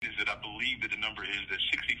number is that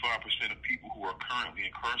 65% of people who are currently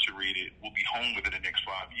incarcerated will be home within the next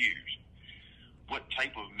 5 years. What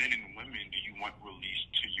type of men and women do you want released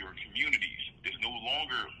to your communities? There's no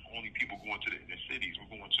longer only people going to the inner cities.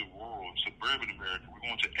 We're going to rural, suburban America. We're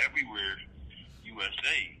going to everywhere,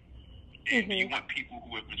 USA. And do you want people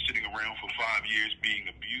who have been sitting around for 5 years being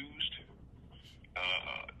abused,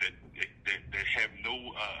 that have no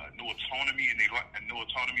autonomy and no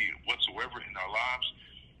autonomy whatsoever in our lives?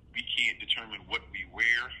 We can't determine what we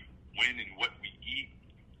wear, when and what we eat.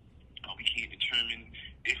 We can't determine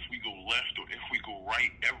if we go left or if we go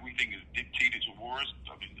right. Everything is dictated for us.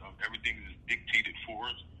 Everything is dictated for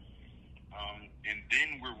us. And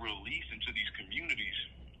then we're released into these communities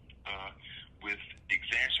with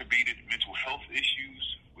exacerbated mental health issues,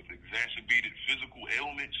 with exacerbated physical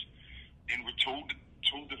ailments, and we're told to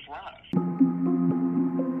thrive.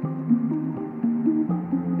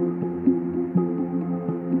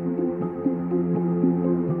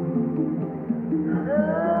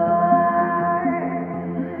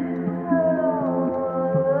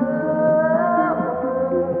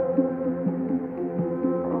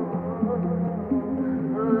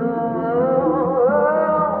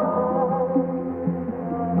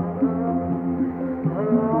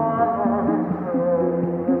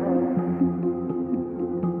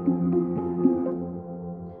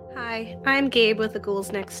 Hi, I'm Gabe with The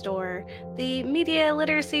Ghouls Next Door, the media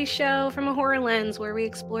literacy show from a horror lens where we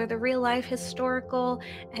explore the real-life historical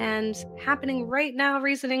and happening right now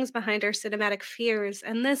reasonings behind our cinematic fears.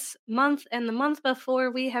 And this month and the month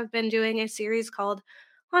before, we have been doing a series called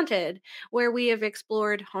Haunted, where we have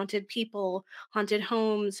explored haunted people, haunted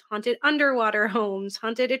homes, haunted underwater homes,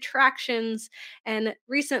 haunted attractions, and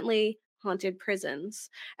recently, haunted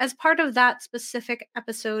prisons. As part of that specific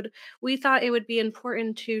episode, we thought it would be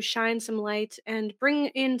important to shine some light and bring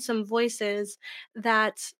in some voices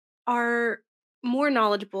that are more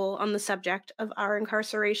knowledgeable on the subject of our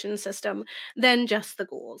incarceration system than just the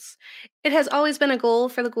ghouls. It has always been a goal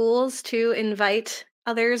for the ghouls to invite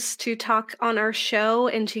others to talk on our show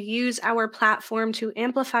and to use our platform to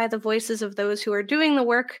amplify the voices of those who are doing the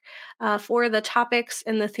work for the topics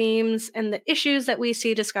and the themes and the issues that we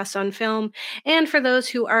see discussed on film, and for those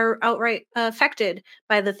who are outright affected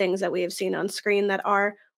by the things that we have seen on screen that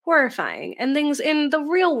are horrifying, and things in the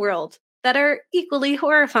real world that are equally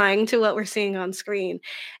horrifying to what we're seeing on screen.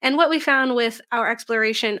 And what we found with our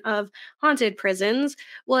exploration of haunted prisons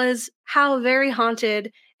was how very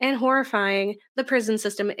haunted and horrifying the prison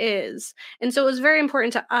system is. And so it was very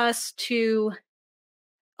important to us to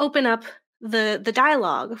open up the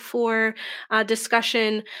dialogue for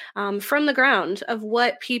discussion from the ground of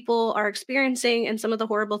what people are experiencing and some of the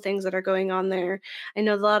horrible things that are going on there. I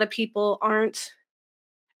know a lot of people aren't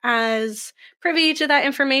as privy to that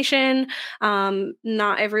information.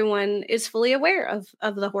 Not everyone is fully aware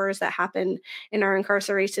of the horrors that happen in our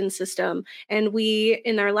incarceration system. And we,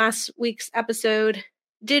 in our last week's episode,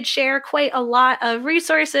 did share quite a lot of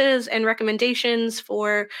resources and recommendations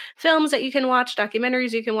for films that you can watch,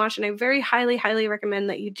 documentaries you can watch, and I very highly, highly recommend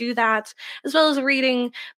that you do that, as well as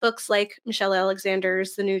reading books like Michelle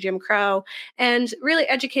Alexander's The New Jim Crow, and really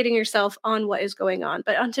educating yourself on what is going on.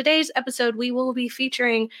 But on today's episode, we will be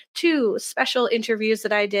featuring two special interviews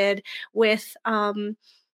that I did with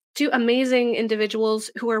two amazing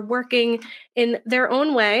individuals who are working in their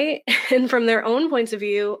own way and from their own points of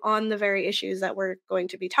view on the very issues that we're going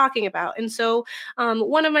to be talking about. And so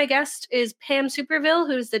one of my guests is Pam Superville,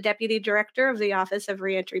 who's the Deputy Director of the Office of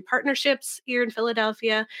Reentry Partnerships here in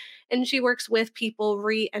Philadelphia. And she works with people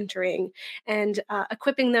re-entering and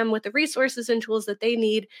equipping them with the resources and tools that they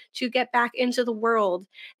need to get back into the world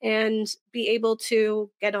and be able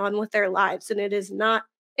to get on with their lives. And it is not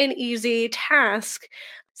an easy task.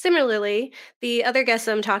 Similarly, the other guest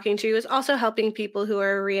I'm talking to is also helping people who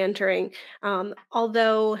are re-entering,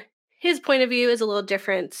 although his point of view is a little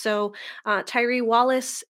different. So Tyree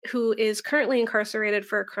Wallace, who is currently incarcerated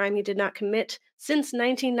for a crime he did not commit since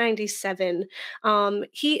 1997.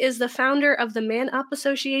 He is the founder of the Man Up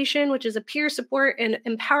Association, which is a peer support and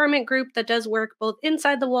empowerment group that does work both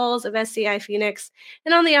inside the walls of SCI Phoenix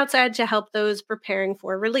and on the outside to help those preparing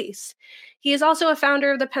for release. He is also a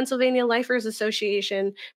founder of the Pennsylvania Lifers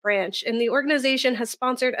Association branch, and the organization has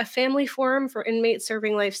sponsored a family forum for inmates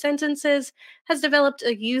serving life sentences, has developed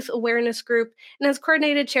a youth awareness group, and has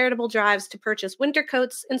coordinated charitable drives to purchase winter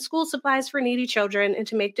coats and school supplies for needy children and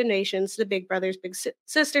to make donations to the Big Brothers Big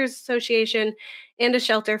Sisters Association and a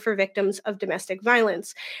shelter for victims of domestic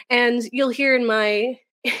violence. And you'll hear in my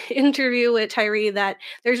interview with Tyree that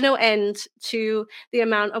there's no end to the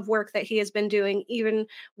amount of work that he has been doing, even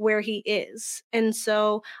where he is. And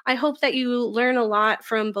so I hope that you learn a lot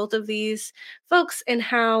from both of these folks and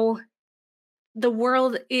how the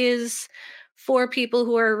world is for people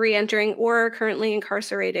who are reentering or are currently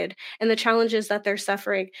incarcerated and the challenges that they're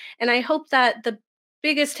suffering. And I hope that the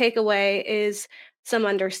biggest takeaway is some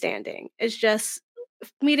understanding. It's just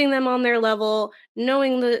meeting them on their level,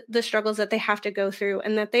 knowing the struggles that they have to go through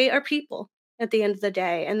and that they are people at the end of the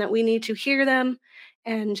day and that we need to hear them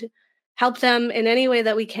and help them in any way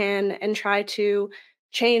that we can and try to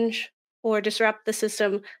change or disrupt the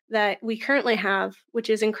system that we currently have, which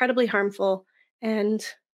is incredibly harmful. And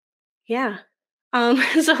yeah.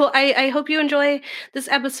 So I hope you enjoy this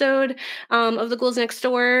episode of The Ghouls Next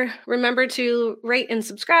Door. Remember to rate and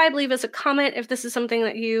subscribe. Leave us a comment if this is something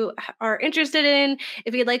that you are interested in.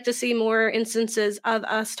 If you'd like to see more instances of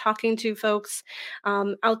us talking to folks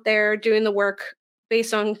out there doing the work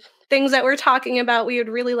based on things that we're talking about, we would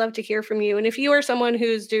really love to hear from you. And if you are someone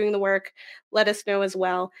who's doing the work, let us know as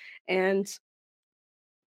well. And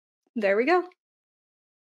there we go.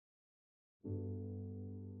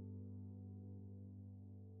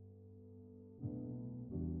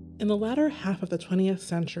 In the latter half of the 20th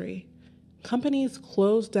century, companies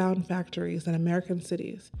closed down factories in American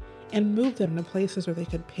cities and moved them to places where they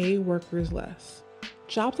could pay workers less.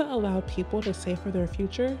 Jobs that allowed people to save for their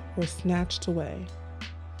future were snatched away.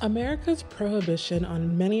 America's prohibition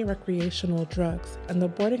on many recreational drugs and the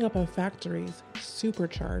boarding up of factories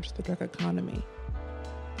supercharged the drug economy.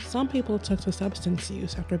 Some people took to substance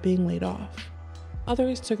use after being laid off.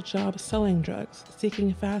 Others took jobs selling drugs,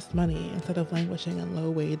 seeking fast money instead of languishing in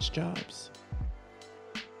low-wage jobs.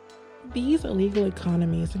 These illegal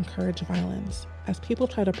economies encourage violence as people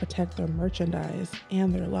try to protect their merchandise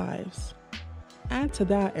and their lives. Add to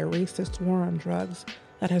that a racist war on drugs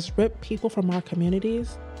that has ripped people from our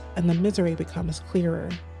communities, and the misery becomes clearer.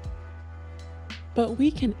 But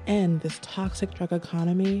we can end this toxic drug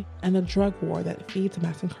economy and the drug war that feeds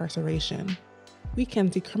mass incarceration. We can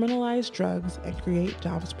decriminalize drugs and create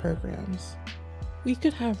jobs programs. We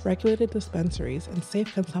could have regulated dispensaries and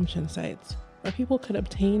safe consumption sites where people could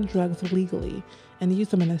obtain drugs legally and use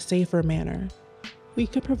them in a safer manner. We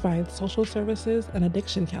could provide social services and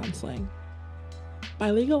addiction counseling.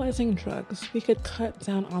 By legalizing drugs, we could cut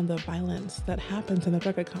down on the violence that happens in the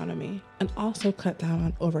drug economy and also cut down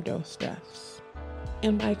on overdose deaths.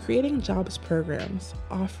 And by creating jobs programs,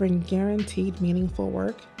 offering guaranteed meaningful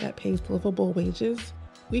work that pays livable wages,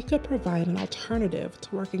 we could provide an alternative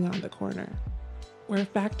to working on the corner. Where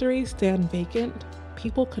factories stand vacant,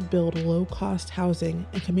 people could build low-cost housing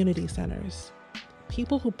and community centers.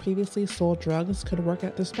 People who previously sold drugs could work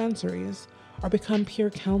at dispensaries or become peer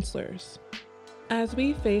counselors. As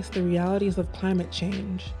we face the realities of climate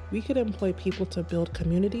change, we could employ people to build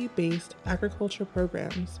community-based agriculture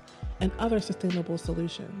programs and other sustainable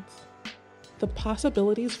solutions. The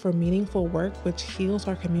possibilities for meaningful work which heals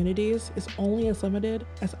our communities is only as limited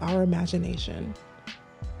as our imagination.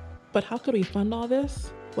 But how could we fund all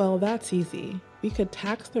this? Well, that's easy. We could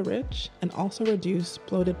tax the rich and also reduce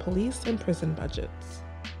bloated police and prison budgets.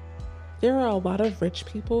 There are a lot of rich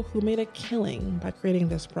people who made a killing by creating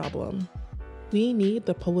this problem. We need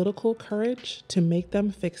the political courage to make them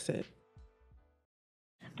fix it.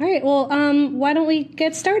 All right, well, why don't we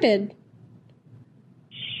get started?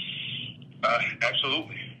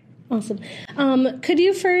 Absolutely. Awesome. Could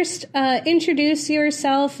you first introduce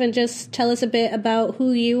yourself and just tell us a bit about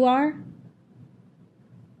who you are?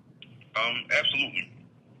 Absolutely.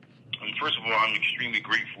 First of all, I'm extremely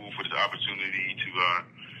grateful for this opportunity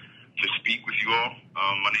to speak with you all.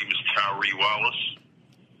 My name is Tyree Wallace.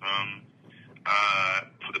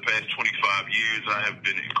 For the past 25 years, I have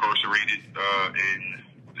been incarcerated in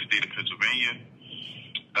the state of Pennsylvania.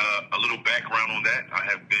 A little background on that: I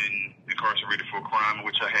have been incarcerated for a crime in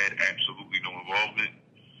which I had absolutely no involvement.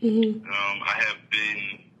 Mm-hmm. I have been,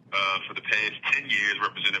 for the past 10 years,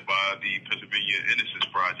 represented by the Pennsylvania Innocence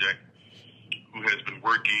Project, who has been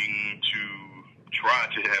working to try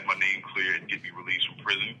to have my name cleared and get me released from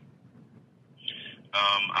prison.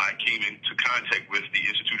 I came into contact with the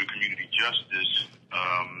Institute of Community Justice,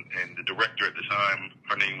 and the director at the time,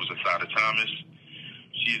 her name was Asada Thomas.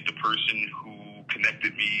 She is the person who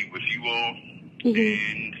connected me with you all,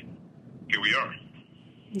 and here we are.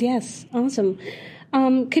 Yes, awesome.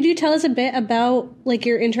 Could you tell us a bit about like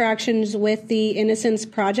your interactions with the Innocence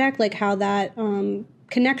Project, like how that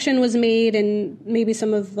connection was made, and maybe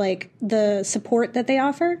some of like the support that they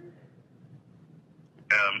offer?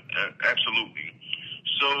 Absolutely.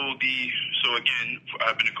 So So again,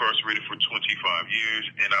 I've been incarcerated for 25 years,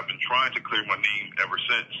 and I've been trying to clear my name ever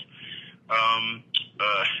since.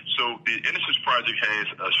 So the Innocence Project has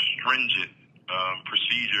a stringent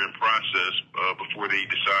procedure and process before they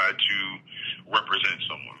decide to represent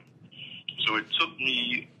someone. So it took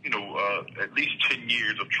me, at least 10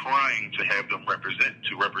 years of trying to have them represent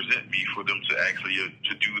me, for them to actually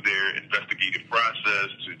to do their investigative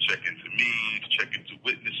process, to check into me, to check into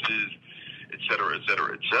witnesses, et cetera,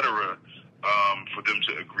 for them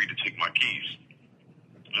to agree to take my case.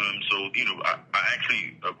 So I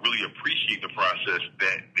actually really appreciate the process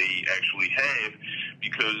that they actually have,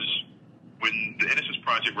 because when the Innocence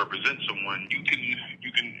Project represents someone, you can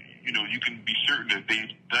be certain that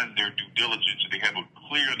they've done their due diligence, and they have a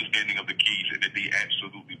clear understanding of the case, and that they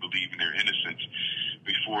absolutely believe in their innocence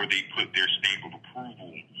before they put their stamp of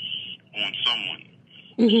approval on someone.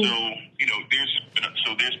 Mm-hmm. So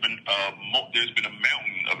there's been a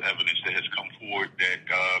mountain of evidence that has come forward that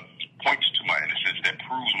points to my innocence, that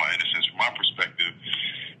proves my innocence from my perspective,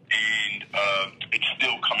 and it's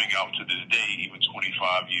still coming out to this day, even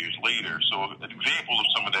 25 years later. So an example of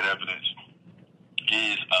some of that evidence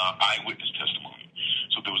is eyewitness testimony.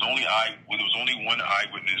 So there was only one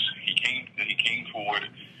eyewitness. He came forward,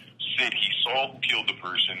 said he saw who killed the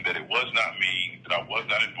person, that it was not me, that I was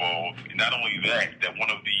not involved, and not only that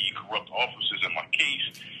one of the corrupt officers in my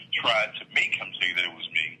case tried to make him say that it was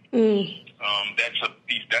me.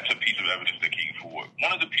 That's a piece of evidence that came forward.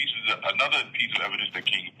 Another piece of evidence that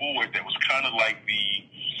came forward that was kind of like the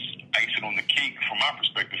icing on the cake from my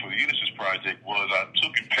perspective for the Innocence Project was I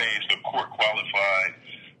took and passed a court-qualified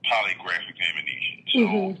polygraph examination.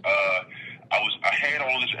 So I had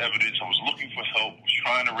all this evidence. I was looking for help. I was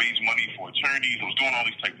trying to raise money for attorneys. I was doing all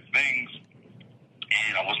these types of things,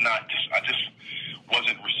 and I just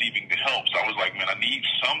wasn't receiving the help. So I was like, man, I need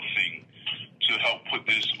something to help put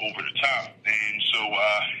this over the top. And so,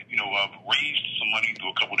 I've raised some money through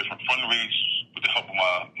a couple different fundraisers with the help of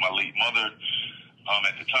my late mother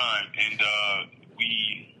at the time, and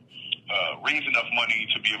we raised enough money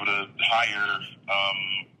to be able to hire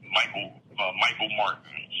Michael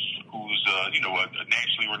Martin, who's a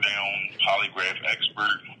nationally renowned polygraph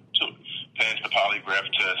expert, to pass the polygraph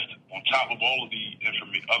test. On top of all of the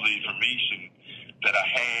other information that I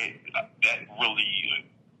had, that really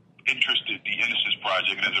interested the Innocence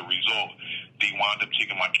Project, and as a result, they wound up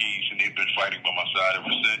taking my case, and they've been fighting by my side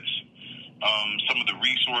ever since. Some of the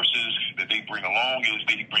resources that they bring along is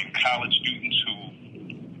they bring college students who,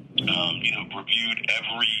 reviewed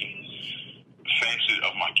every facet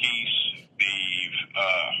of my case. They've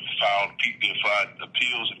filed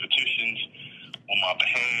appeals and petitions on my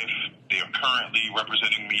behalf. They are currently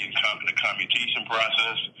representing me in the commutation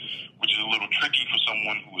process, which is a little tricky for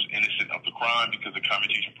someone who is innocent of the crime, because the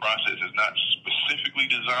commutation process is not specifically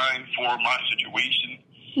designed for my situation.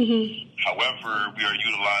 Mm-hmm. However, we are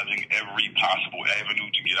utilizing every possible avenue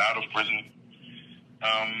to get out of prison.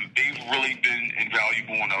 They've really been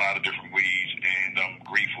invaluable in a lot of different ways, and I'm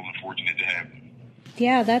grateful and fortunate to have them.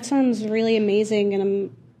 Yeah, that sounds really amazing, and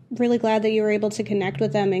I'm really glad that you were able to connect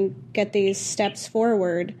with them and get these steps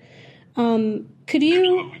forward. Could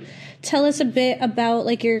you tell us a bit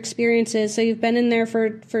about your experiences? So you've been in there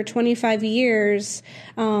for 25 years.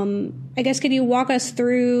 I guess could you walk us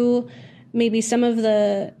through maybe some of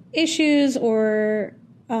the issues or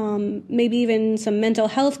maybe even some mental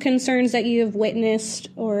health concerns that you have witnessed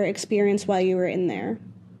or experienced while you were in there?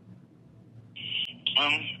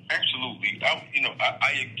 Absolutely.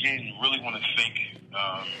 I again really want to thank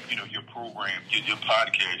your program, your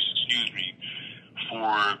podcast,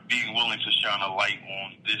 for being willing to shine a light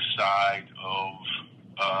on this side of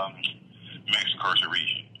mass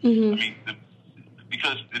incarceration. Mm-hmm. I mean,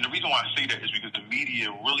 the reason why I say that is because the media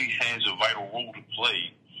really has a vital role to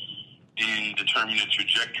play in determining the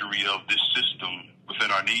trajectory of this system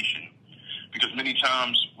within our nation. Because many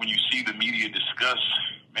times when you see the media discuss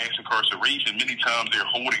mass incarceration, many times they're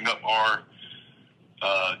holding up our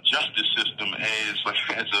justice system as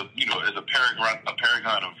a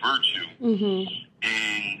paragon of virtue. Mm-hmm.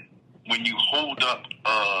 And when you hold up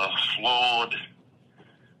a flawed,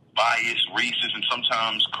 biased, racist, and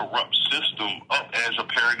sometimes corrupt system up as a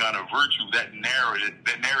paragon of virtue, that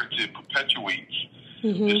narrative perpetuates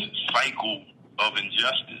this cycle of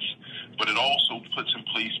injustice. But it also puts in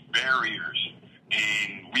place barriers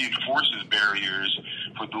and reinforces barriers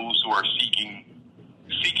for those who are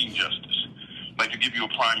seeking justice. I'd like to give you a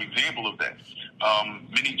prime example of that.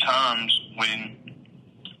 Many times when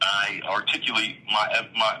I articulate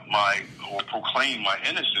my or proclaim my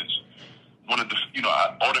innocence,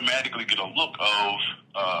 I automatically get a look of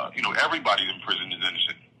everybody in prison is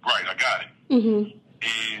innocent. Right, I got it. Mm-hmm.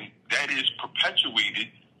 And that is perpetuated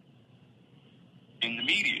in the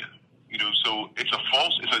media. So it's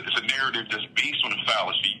a narrative that's based on a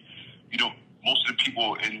fallacy. Most of the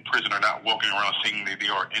people in prison are not walking around saying that they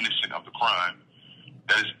are innocent of the crime.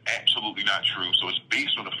 That is absolutely not true. So it's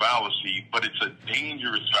based on a fallacy, but it's a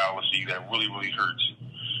dangerous fallacy that really, really hurts.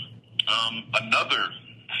 Another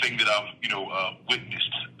thing that I've,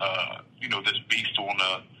 witnessed, that's based on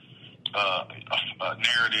a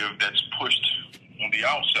narrative that's pushed on the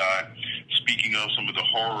outside, speaking of some of the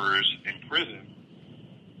horrors in prison,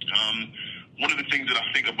 one of the things that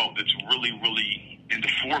I think about that's really, really in the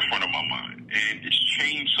forefront of my mind, and it's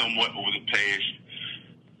changed somewhat over the past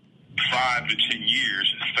 5 to 10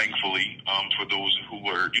 years, thankfully, for those who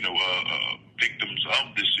were, victims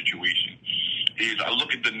of this situation, is I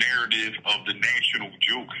look at the narrative of the national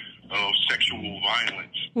joke of sexual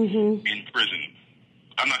violence in prison.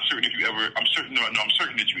 I'm not certain if you ever, I'm certain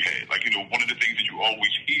that you had. One of the things that you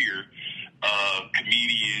always hear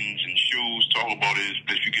comedians and shows talk about is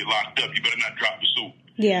that if you get locked up, you better not drop the soap.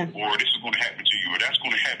 Yeah. Or this is going to happen to you, or that's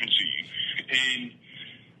going to happen to you. And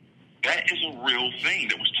that is a real thing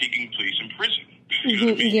that was taking place in prison. You know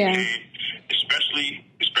what I mean? Yeah. And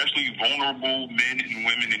especially vulnerable men and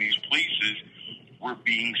women in these places were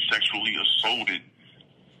being sexually assaulted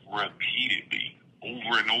repeatedly,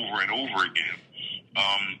 over and over and over again.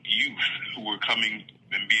 Youth who were coming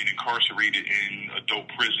and being incarcerated in adult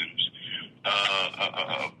prisons,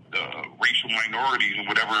 racial minorities in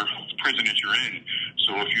whatever prison that you're in.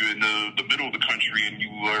 So if you're in the middle of the country and you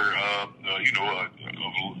are, of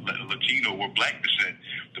Latino or black descent,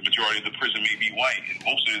 the majority of the prison may be white. And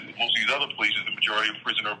most of these other places, the majority of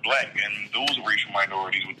prison are black, and those racial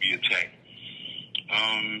minorities would be attacked.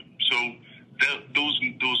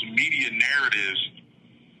 Those media narratives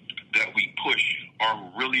that we push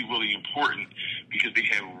are really, really important because they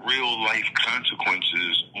have real life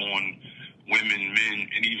consequences on women, men,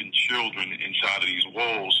 and even children inside of these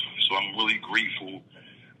walls. So I'm really grateful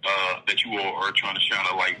that you all are trying to shine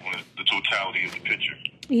a light on the totality of the picture.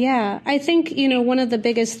 Yeah, I think, one of the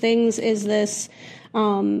biggest things is this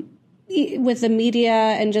with the media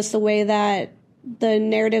and just the way that the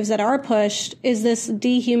narratives that are pushed is this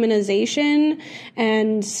dehumanization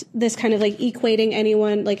and this kind of equating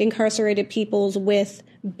anyone, incarcerated peoples with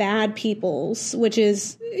bad peoples, which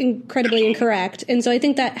is incredibly incorrect. And so I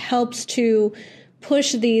think that helps to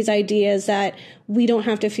push these ideas that we don't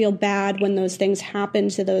have to feel bad when those things happen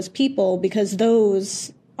to those people, because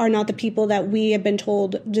those are not the people that we have been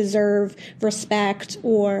told deserve respect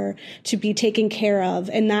or to be taken care of.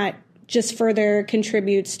 And that just further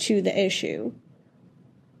contributes to the issue.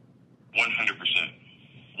 100%.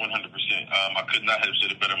 100%. I could not have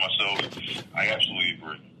said it better myself. I absolutely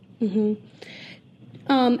agree.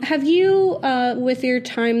 Have you, with your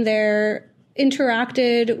time there,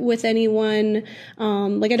 interacted with anyone? I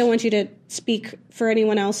don't want you to speak for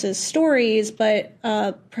anyone else's stories, but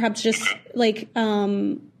perhaps just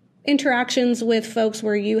interactions with folks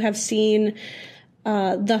where you have seen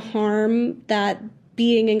the harm that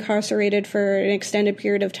being incarcerated for an extended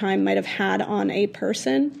period of time might have had on a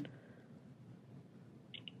person?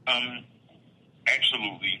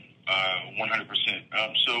 Absolutely,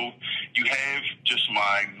 100%. So you have just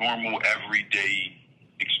my normal everyday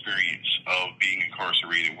experience of being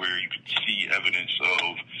incarcerated, where you could see evidence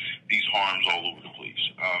of these harms all over the place.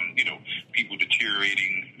 People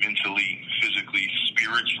deteriorating mentally, physically,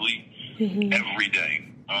 spiritually, every day.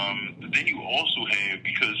 Then you also have,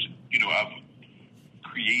 because, I've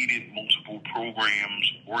created multiple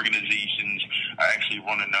programs, organizations. I actually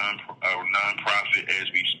run a nonprofit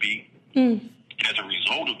as we speak. And as a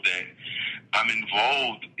result of that, I'm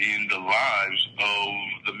involved in the lives of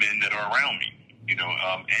the men that are around me,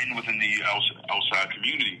 and within the outside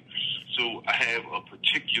community. So I have a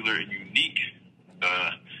particular and unique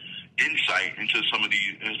insight into some of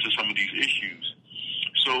these issues.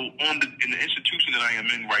 So in the institution that I am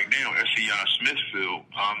in right now, SCI Smithfield,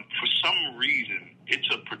 for some reason, it's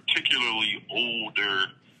a particularly older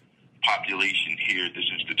population here at this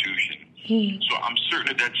institution. So I'm certain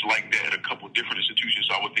that that's like that at a couple of different institutions.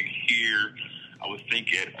 So I would think here, I would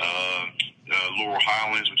think at Laurel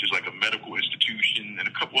Highlands, which is like a medical institution, and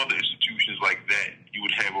a couple other institutions like that, you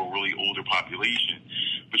would have a really older population.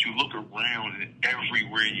 But you look around and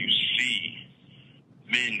everywhere you see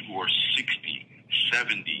men who are 60,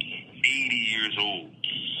 70, 80 years old,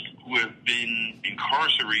 who have been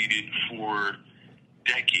incarcerated for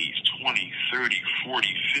decades, 20, 30, 40,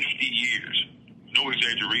 50 years, no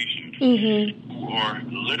exaggeration, who are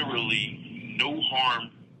literally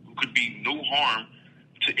who could be no harm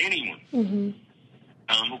to anyone.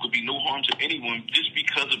 who could be no harm to anyone just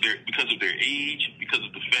because of their age, because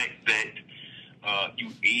of the fact that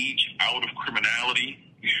you age out of criminality.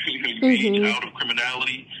 You age out of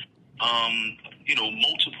criminality.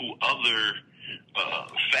 Multiple other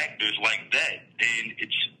factors like that, and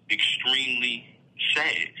it's extremely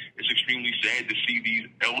sad. It's extremely sad to see these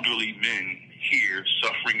elderly men here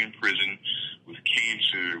suffering in prison with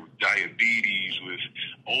cancer, with diabetes, with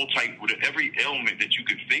with every ailment that you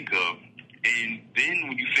could think of. And then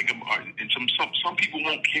when you think about, and some people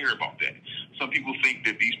won't care about that. Some people think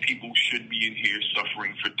that these people should be in here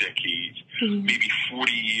suffering for decades, maybe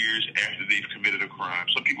 40 years after they've committed a crime.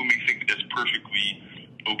 Some people may think that that's perfectly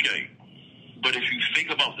okay. But if you think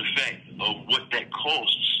about the fact of what that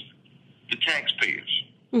costs the taxpayers,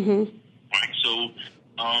 right? So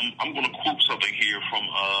I'm going to quote something here from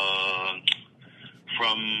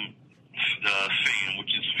FAM, which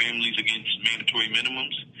is Families Against Mandatory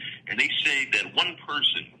Minimums, and they say that one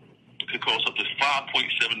person could cost up to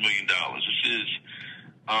 $5.7 million. This is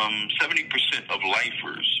 70% of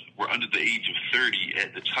lifers were under the age of 30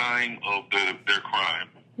 at the time of their crime,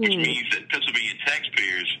 which means that Pennsylvania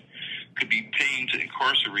taxpayers could be paying to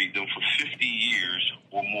incarcerate them for 50 years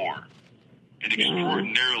or more. An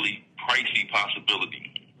extraordinarily pricey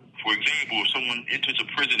possibility. For example, if someone enters a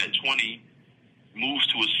prison at 20, moves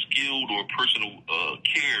to a skilled or personal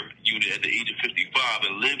care unit at the age of 55,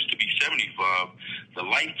 and lives to be 75, the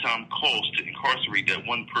lifetime cost to incarcerate that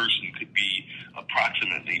one person could be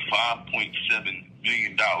approximately $5.7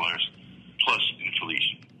 million plus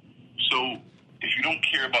inflation. So if you don't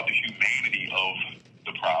care about the humanity of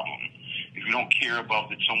the problem, if you don't care about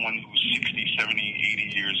that someone who's 60, 70,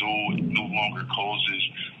 80 years old no longer causes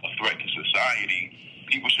a threat to society,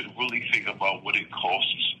 people should really think about what it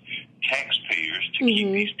costs taxpayers to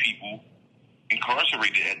keep these people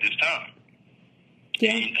incarcerated at this time.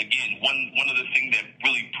 Yeah. And again, one of the things that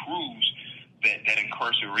really proves that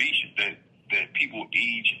incarceration, that people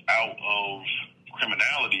age out of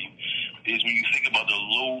criminality, is when you think about the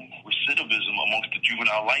low recidivism amongst the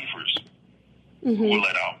juvenile lifers who were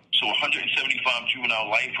let out. So 175 juvenile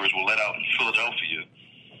lifers were let out in Philadelphia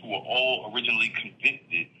who were all originally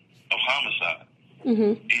convicted of homicide.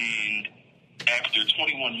 And after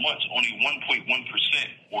 21 months, only 1.1%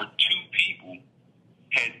 or 2 people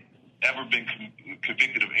had ever been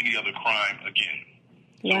convicted of any other crime again.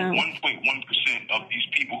 Wow. So 1.1% of these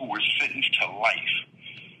people who were sentenced to life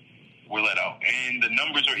were let out. And the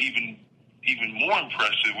numbers are even more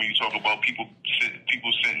impressive when you talk about people's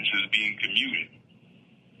sentences being commuted.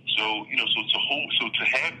 So, so to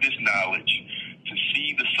have this knowledge, to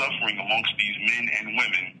see the suffering amongst these men and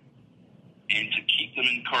women, and to keep them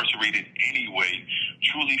incarcerated anyway,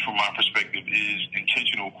 truly, from my perspective, is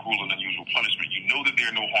intentional, cruel, and unusual punishment. You know that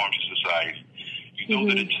they're no harm to society. You know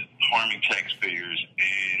that it's harming taxpayers,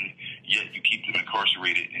 and yet you keep them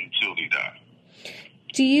incarcerated until they die.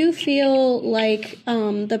 Do you feel like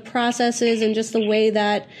the processes and just the way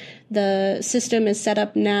that the system is set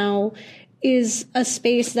up now is a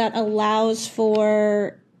space that allows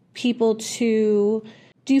for people to...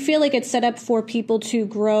 Do you feel like it's set up for people to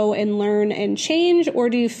grow and learn and change, or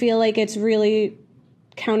do you feel like it's really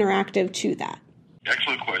counteractive to that?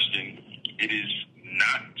 Excellent question. It is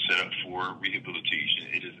not set up for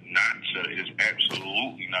rehabilitation. It is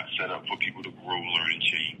absolutely not set up for people to grow, learn, and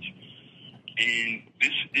change. And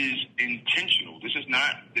this is intentional. This is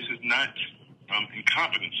not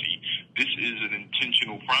incompetency. This is an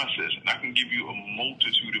intentional process, and I can give you a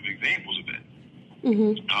multitude of examples of that.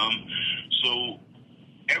 So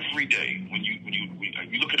every day, when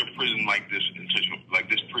you look at a prison like this, like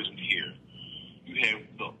this prison here, you have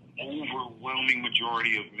the overwhelming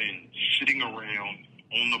majority of men sitting around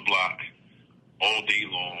on the block all day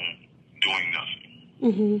long doing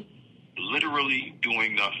nothing. Literally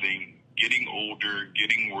doing nothing, getting older,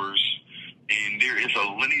 getting worse, and there is a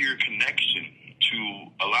linear connection to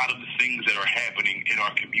a lot of the things that are happening in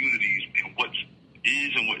our communities and what is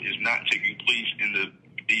and what is not taking place in the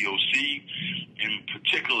DOC, and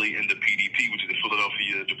particularly in the PDP, which is the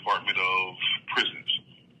Philadelphia Department of Prisons.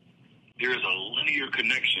 There is a linear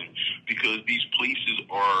connection because these places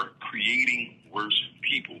are creating worse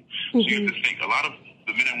people. So you have to think, a lot of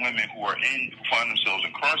the men and women who find themselves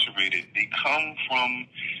incarcerated, they come from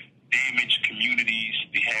damaged communities,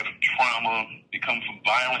 they have trauma, they come from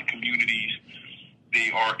violent communities, they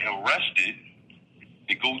are arrested,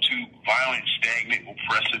 they go to violent, stagnant,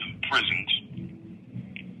 oppressive prisons,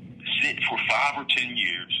 sit for 5 or 10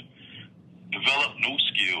 years, develop no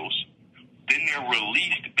skills, then they're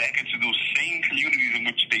released back into those same communities in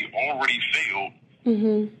which they already failed,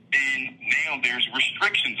 and now there's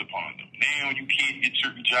restrictions upon them. Now you can't get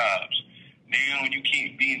certain jobs. Now you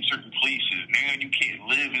can't be in certain places. Now you can't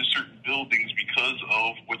live in certain buildings because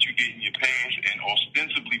of what you did in your past and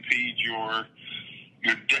ostensibly paid your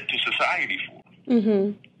debt to society for.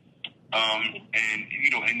 Mm-hmm. And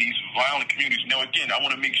in these violent communities. Now, again, I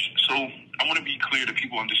want to be clear that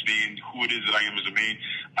people understand who it is that I am as a man.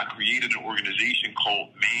 I created an organization called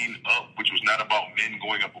Man Up, which was not about men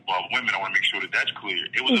going up above women. I want to make sure that that's clear.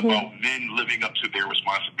 It was about men living up to their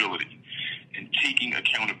responsibility and taking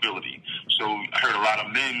accountability. So I heard a lot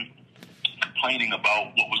of men complaining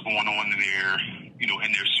about what was going on in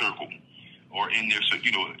their circle or in their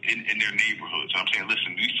neighborhoods. And I'm saying,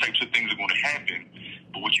 listen, these types of things are going to happen,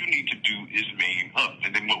 but what you need to do is man up.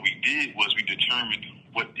 And then what we did was we determined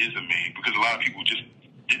what is a man, because a lot of people just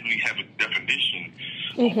didn't really have a definition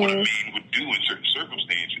of what a man would do in certain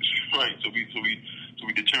circumstances, right? So we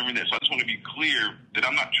determined that. So I just want to be clear that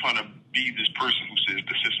I'm not trying to be this person who says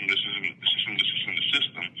the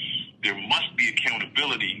system. There must be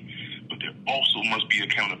accountability, but there also must be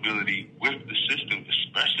accountability with the system,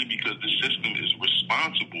 especially because the system is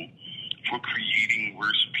responsible for creating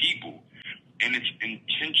worse people. And it's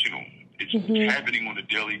intentional. It's happening on a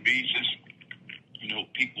daily basis.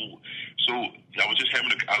 People. So I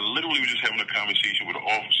literally was just having a conversation with an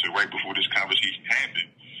officer right before this conversation happened.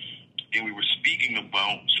 And we were speaking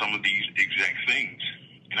about some of these exact things.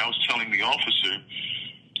 And I was telling the officer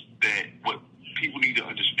that what people need to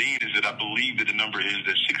understand is that I believe that the number is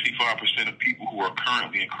that 65% of people who are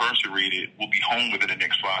currently incarcerated will be home within the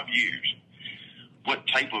next 5 years. What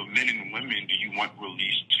type of men and women do you want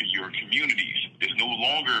released to your communities? It's no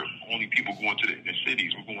longer only people going to the inner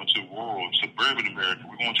cities. We're going to rural, suburban America.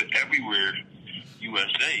 We're going to everywhere,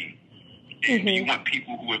 USA. And do you want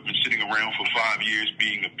people who have been sitting around for 5 years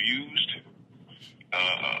being abused,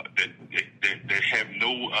 that have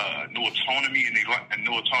no autonomy and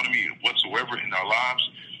no autonomy whatsoever in our lives?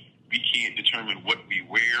 We can't determine what we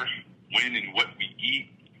wear, when, and what we eat.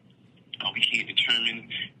 We can't determine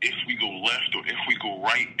if we go left or if we go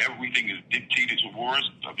right. Everything is dictated for us.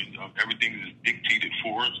 Everything is dictated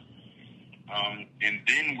for us. And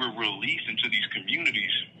then we're released into these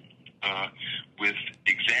communities with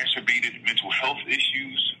exacerbated mental health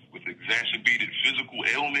issues, with exacerbated physical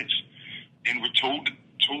ailments, and we're told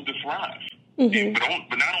to thrive.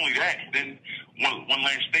 But not only that, then one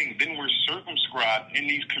last thing, then we're circumscribed in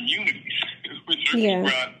these communities.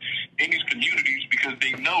 In these communities because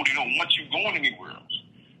they know they don't want you going anywhere else.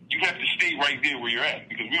 You have to stay right there where you're at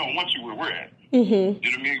because we don't want you where we're at. You know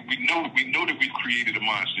what I mean? We know that we've created a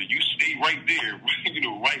monster. You stay right there,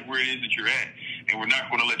 right where it is that you're at, and we're not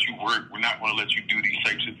going to let you work. We're not going to let you do these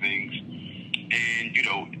types of things. And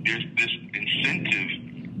there's this incentive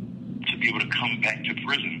to be able to come back to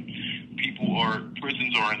prison.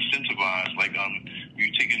 Prisons are incentivized. Like when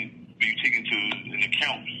you take into an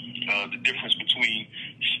account the difference between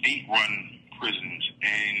state-run prisons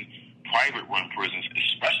and private-run prisons,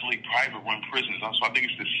 especially private-run prisons. So I think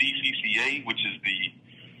it's the CCCA, which is the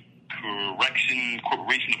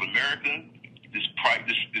Corporation of America, this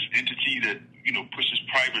entity that pushes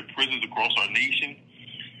private prisons across our nation.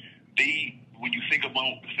 When you think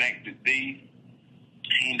about the fact that they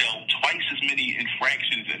hand out twice as many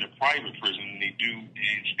infractions in a private prison than they do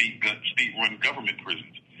in state-run government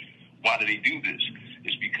prisons. Why do they do this?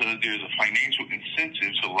 It's because there's a financial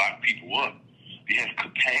incentive to lock people up. They have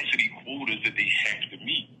capacity quotas that they have to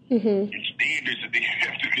meet and standards that they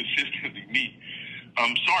have to consistently meet.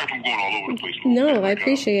 I'm sorry if I'm going all over the place. No, I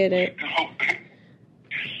appreciate it.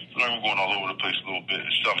 Sorry I'm going all over the place a little bit.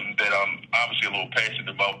 It's something that I'm obviously a little passionate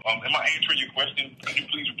about. Am I answering your question? Could you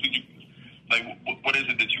please repeat what is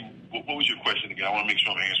it that what was your question again? I want to make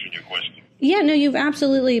sure I'm answering your question. Yeah, no, you've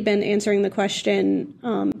absolutely been answering the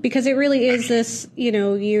question because it really is this,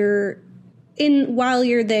 while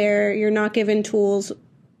you're there, you're not given tools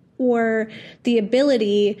or the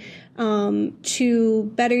ability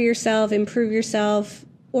to better yourself, improve yourself,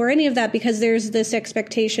 or any of that, because there's this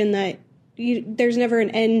expectation that there's never an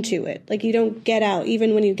end to it. Like you don't get out.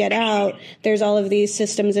 Even when you get out, there's all of these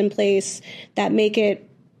systems in place that make it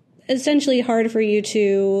essentially hard for you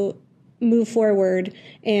to move forward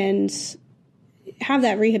and have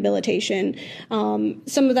that rehabilitation.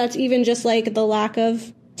 Some of that's even just like the lack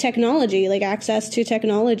of technology, like access to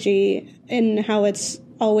technology and how it's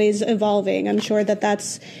always evolving. I'm sure that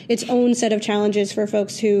that's its own set of challenges for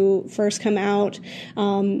folks who first come out.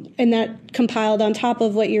 And that compiled on top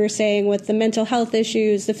of what you were saying with the mental health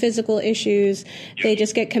issues, the physical issues, they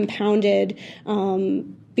just get compounded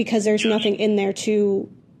because there's nothing in there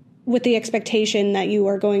with the expectation that you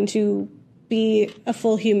are going to be a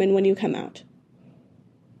full human when you come out.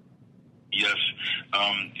 Yes.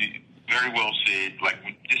 very well said. Like,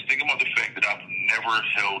 just think about the fact that I've never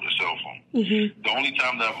held a cell phone. Mm-hmm. The only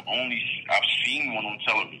time that I've seen one on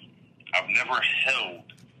television. I've never held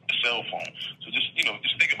a cell phone. So just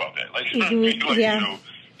think about that. Like, Mm-hmm.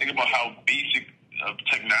 think about how basic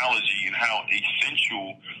technology and how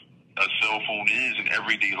essential a cell phone is in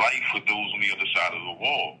everyday life for those on the other side of the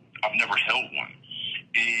wall. I've never held one.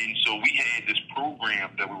 And so we had this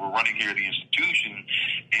program that we were running here at the institution,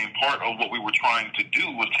 and part of what we were trying to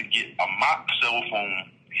do was to get a mock cell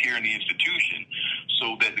phone here in the institution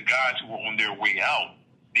so that the guys who were on their way out,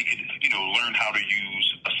 they could, learn how to use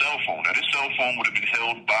a cell phone. Now, this cell phone would have been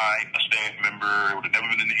held by a staff member. It would have never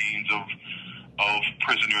been in the hands of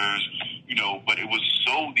prisoners, but it was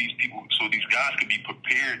so these guys could be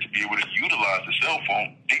prepared to be able to utilize the cell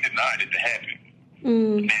phone. They denied it to happen.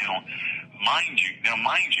 Now, mind you,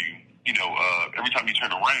 every time you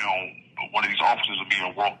turn around, one of these officers are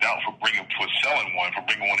being walked out for bringing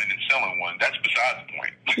one in and selling one. That's beside the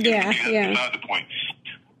point. That's beside the point.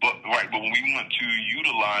 But when we want to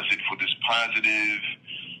utilize it for this positive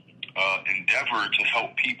endeavor to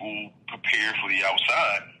help people prepare for the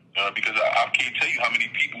outside, because I can't tell you how many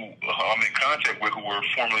people I'm in contact with who were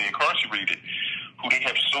formerly incarcerated, who they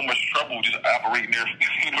have so much trouble just operating their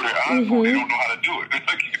iPhone. Mm-hmm. They don't know how to do it.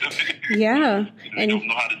 Yeah. They don't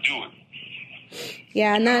know how to do it.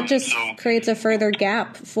 Yeah, and that just creates a further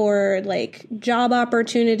gap for like job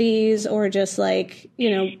opportunities, or just like,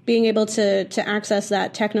 being able to access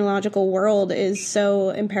that technological world is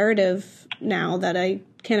so imperative now that I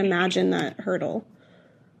can't imagine that hurdle.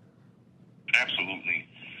 Absolutely.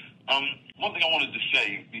 One thing I wanted to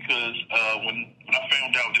say, because when I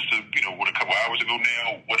found out just a couple hours ago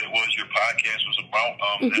now what it was your podcast was about,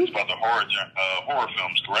 That's about the horror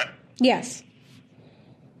films, correct? Yes.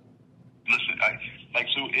 Listen,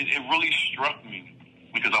 it really struck me,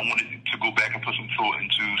 because I wanted to go back and put some thought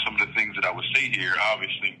into some of the things that I would say here,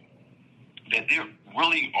 obviously, that there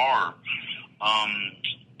really are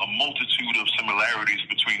a multitude of similarities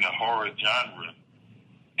between the horror genre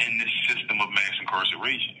and this system of mass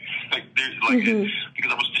incarceration.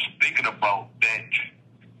 Because I was just thinking about that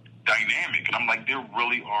dynamic, and I'm like, there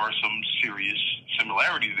really are some serious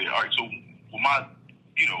similarities there. All right, so with my,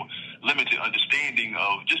 limited understanding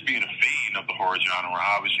of just being a fan of the horror genre,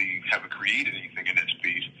 obviously haven't created anything in that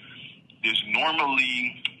space, there's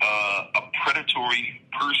normally a predatory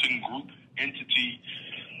person, group, entity,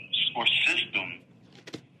 or system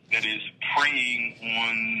that is preying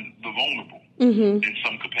on the vulnerable in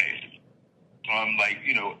some capacity.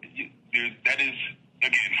 That is,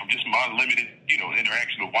 again, from just my limited,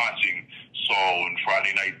 interaction of watching Saw and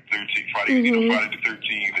Friday the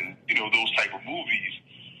 13th, and those type of movies.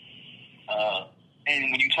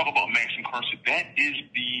 And when you talk about mass incarceration, that is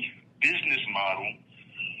the business model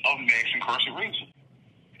of mass incarceration.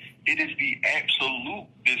 It is the absolute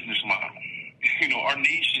business model. Our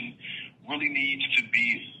nation really needs to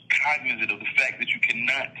be cognizant of the fact that you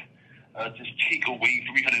cannot just take away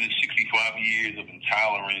 365 years of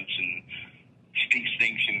intolerance and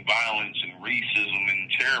state-sanctioned violence and racism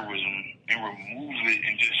and terrorism and remove it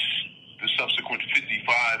in just the subsequent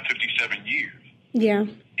 57 years. Yeah.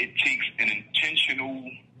 It takes an intentional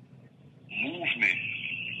movement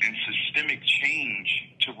and systemic change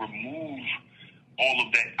to remove all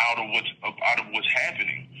of that out of what's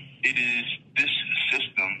happening. It is this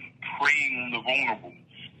system preying on the vulnerable,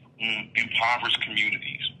 on impoverished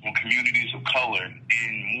communities, on communities of color,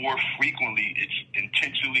 and more frequently, it's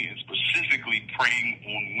intentionally and specifically preying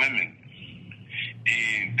on women.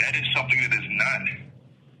 And that is something that is not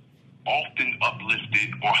often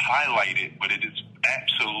uplifted or highlighted, but it is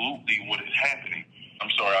absolutely what is happening. I'm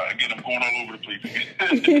sorry, I'm going all over the place.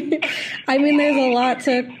 I mean, there's a lot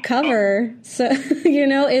to cover. So,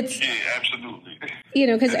 it's... Yeah, absolutely.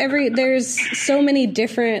 Because there's so many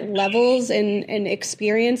different levels and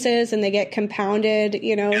experiences, and they get compounded,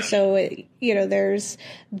 so,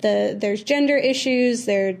 there's gender issues,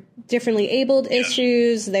 there are differently abled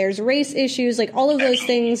issues, there's race issues, like all of those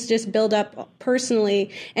things just build up personally.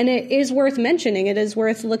 And it is worth mentioning. It is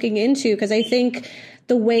worth looking into, because I think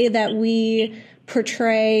the way that we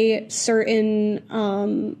portray certain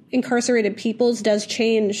incarcerated peoples does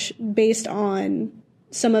change based on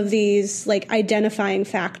some of these like identifying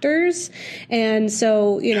factors. And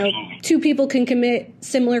so, two people can commit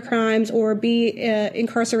similar crimes or be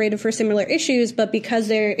incarcerated for similar issues, but because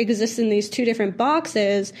they exist in these two different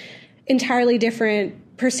boxes, entirely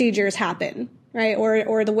different procedures happen, right?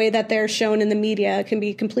 Or the way that they're shown in the media can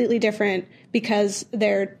be completely different because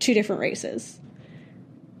they're two different races.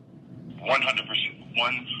 100%.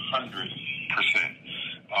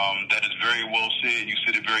 That is very well said. You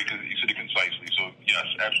said it concisely. So yes,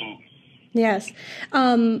 absolutely. Yes.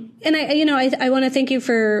 And I want to thank you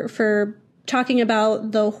for talking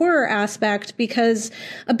about the horror aspect, because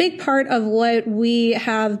a big part of what we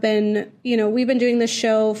have been, we've been doing this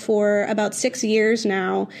show for about 6 years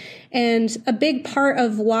now. And a big part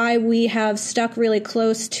of why we have stuck really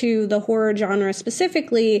close to the horror genre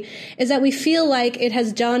specifically is that we feel like it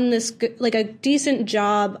has done this, like a decent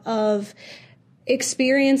job of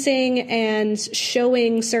experiencing and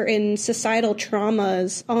showing certain societal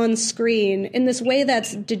traumas on screen in this way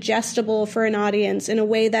that's digestible for an audience, in a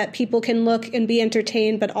way that people can look and be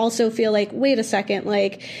entertained, but also feel like, wait a second,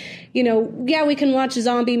 like, yeah, we can watch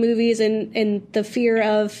zombie movies and the fear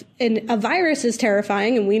of a virus is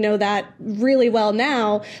terrifying, and we know that really well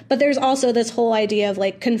now, but there's also this whole idea of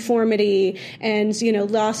like conformity and,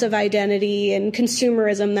 loss of identity and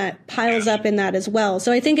consumerism that piles up in that as well.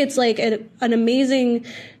 So I think it's like an amazing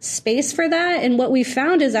space for that. And what we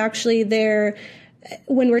found is actually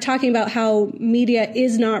when we're talking about how media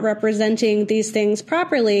is not representing these things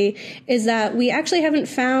properly, is that we actually haven't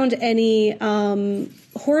found any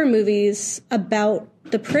horror movies about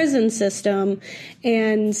the prison system.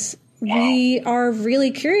 And we are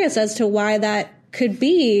really curious as to why that could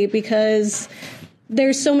be, because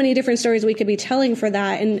there's so many different stories we could be telling for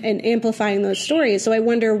that and amplifying those stories. So I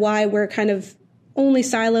wonder why we're kind of only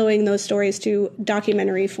siloing those stories to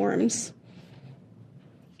documentary forms.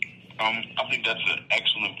 I think that's an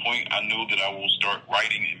excellent point. I know that I will start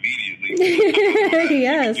writing immediately.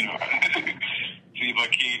 Yes. See if I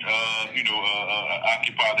can,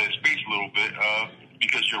 occupy that space a little bit,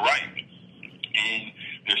 because you're right. And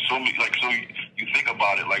there's so many, like, so you think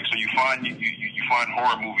about it, like, so you find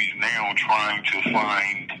horror movies now trying to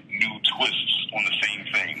find new twists on the same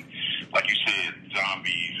thing. Like you said,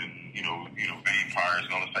 zombies and, vampires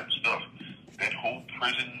and all this type of stuff. That whole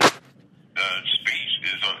prison space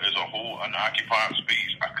is a whole unoccupied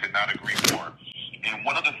space. I could not agree more. And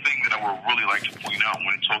one other thing that I would really like to point out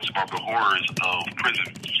when it talks about the horrors of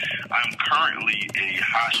prison, I'm currently a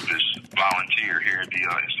hospice volunteer here at the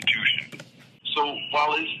institution. So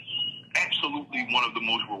while it's absolutely one of the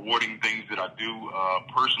most rewarding things that I do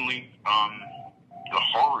personally, the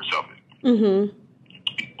horrors of it, mm-hmm.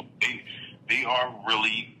 they are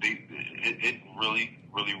really, it really,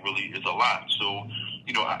 really, really is a lot. So,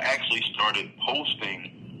 I actually started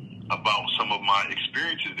posting about some of my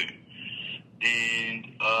experiences there. And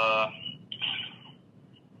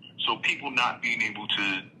so people not being able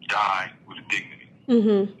to die with dignity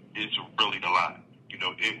mm-hmm. is really a lot.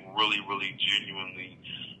 It really, really genuinely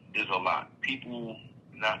is a lot. People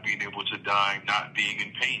not being able to die, not being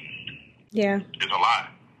in pain. Yeah. Is a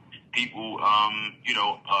lot. People,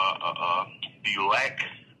 the lack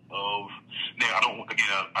of, now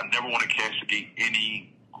I never want to castigate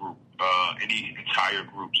any group, any entire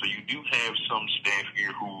group. So you do have some staff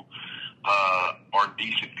here who are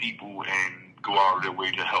decent people and go out of their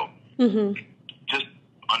way to help. Mm-hmm. Just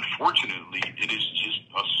unfortunately, it is just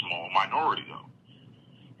a small minority, though.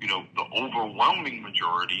 The overwhelming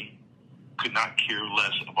majority could not care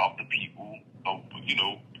less about the people,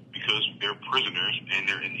 because they're prisoners and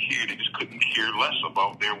they're in here. They just couldn't care less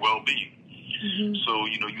about their well-being. Mm-hmm. So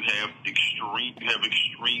you have extreme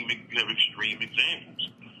examples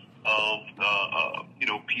of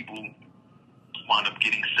people wind up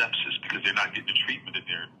getting sepsis because they're not getting the treatment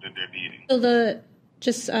that they're needing. So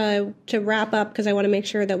just to wrap up, because I want to make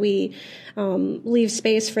sure that we leave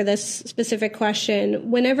space for this specific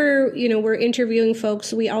question. Whenever, we're interviewing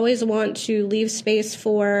folks, we always want to leave space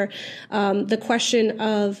for the question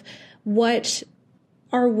of what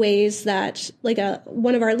are ways that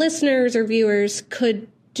one of our listeners or viewers could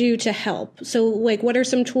do to help. So what are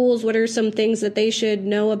some tools? What are some things that they should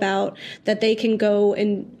know about that they can go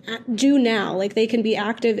and do now? They can be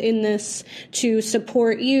active in this to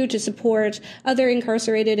support you, to support other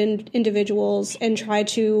incarcerated individuals and try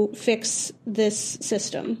to fix this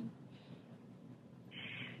system.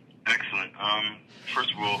 Excellent.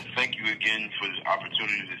 First of all, thank you again for this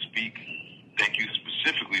opportunity to speak. Thank you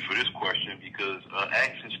specifically for this question, because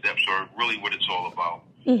action steps are really what it's all about.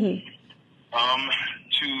 Mm-hmm.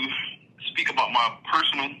 To speak about my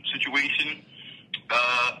personal situation,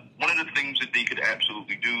 one of the things that they could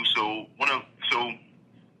absolutely do, so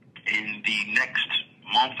in the next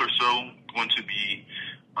month or so, going to be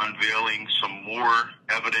unveiling some more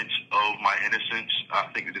evidence of my innocence. I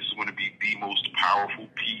think that this is going to be the most powerful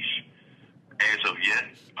piece as of yet.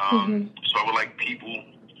 So I would like people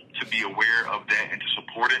to be aware of that and to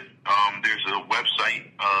support it. There's a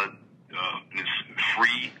website, it's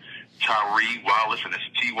free. Tyree Wallace, and it's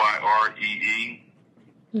Tyree,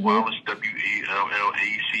 Wallace, Wallace,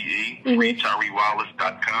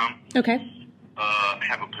 freetyreewallace.com. Okay.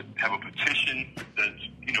 Have have a petition that's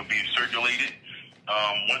being circulated.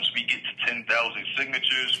 Once we get to 10,000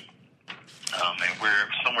 signatures, and we're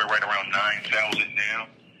somewhere right around 9,000 now.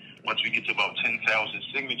 Once we get to about 10,000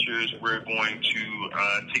 signatures, we're going to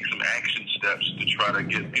take some action steps to try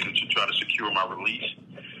to secure my release.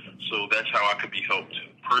 So that's how I could be helped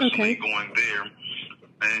personally going there.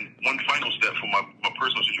 And one final step for my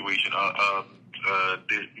personal situation,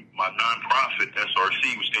 my nonprofit,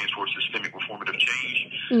 SRC, which stands for Systemic Reformative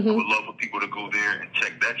Change, I would love for people to go there and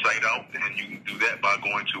check that site out. And you can do that by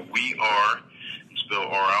going to spell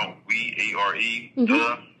R out, WEARE,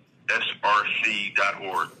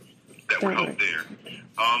 SRC.org. That would help there.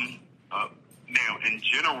 Now, in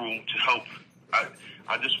general, to help,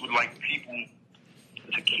 I just would like people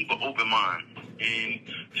to keep an open mind and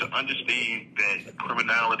to understand that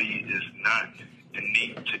criminality is not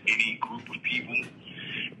innate to any group of people.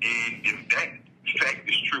 And if that fact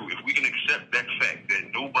is true, if we can accept that fact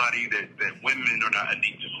that that women are not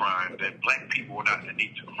innate to crime, that black people are not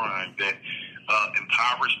innate to crime, that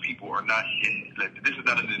impoverished people are not that this is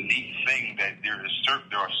not an innate thing, that there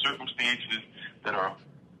are circumstances that are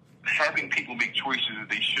having people make choices that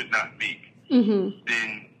they should not make,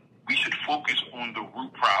 then we should focus on the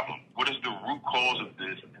root problem. What is the root cause of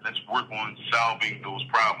this? And let's work on solving those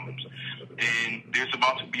problems. And there's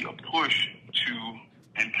about to be a push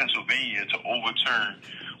in Pennsylvania to overturn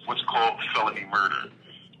what's called felony murder.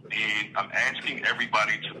 And I'm asking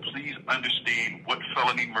everybody to please understand what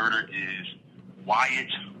felony murder is, why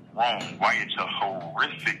it's wrong, why it's a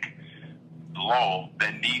horrific law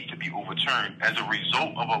that needs to be overturned. As a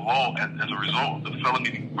result of as a result of the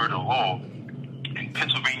felony murder law, in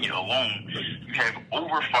Pennsylvania alone, you have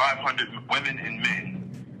over 500 women and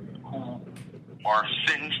men who are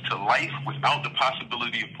sentenced to life without the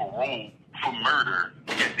possibility of parole for murder,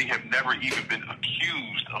 yet they have never even been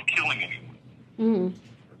accused of killing anyone.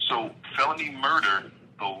 So felony murder,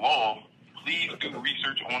 the law, please do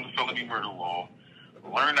research on the felony murder law.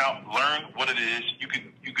 Learn what it is. You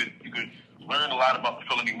could learn a lot about the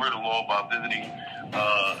felony murder law by visiting the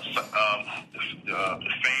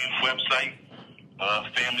FAM's website,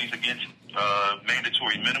 Families Against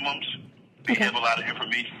Mandatory Minimums. They have a lot of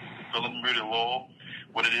information on felony murder law,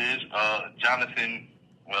 what it is. John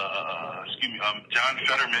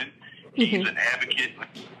Fetterman, he's an advocate for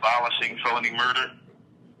abolishing felony murder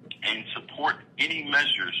and support any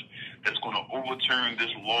measures that's going to overturn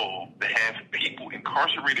this law that have people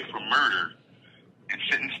incarcerated for murder and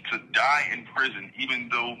sentenced to die in prison, even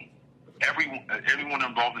though everyone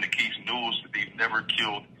involved in the case knows that they've never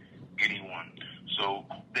killed anyone. So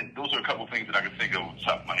those are a couple of things that I can think of off the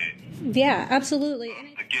top of my head. Yeah, absolutely.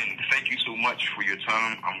 Again, thank you so much for your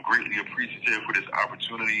time. I'm greatly appreciative for this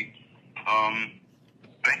opportunity.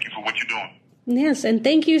 Thank you for what you're doing. Yes, and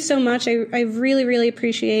thank you so much. I really, really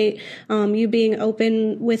appreciate you being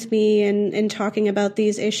open with me and talking about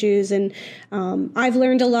these issues. And I've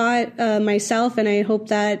learned a lot myself, and I hope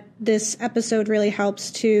that this episode really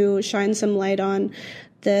helps to shine some light on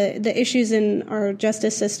the issues in our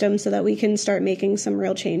justice system so that we can start making some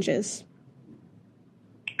real changes.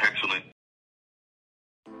 Excellent.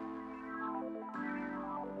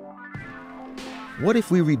 What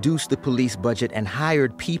if we reduced the police budget and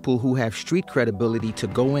hired people who have street credibility to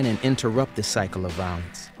go in and interrupt the cycle of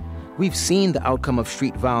violence? We've seen the outcome of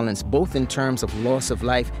street violence both in terms of loss of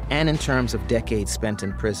life and in terms of decades spent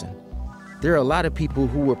in prison. There are a lot of people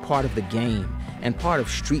who were part of the game and part of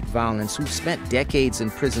street violence who've spent decades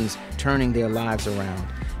in prisons turning their lives around,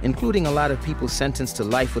 including a lot of people sentenced to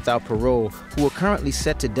life without parole who are currently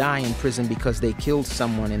set to die in prison because they killed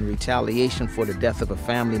someone in retaliation for the death of a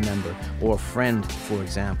family member or a friend, for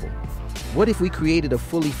example. What if we created a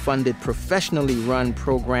fully funded, professionally run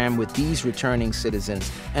program with these returning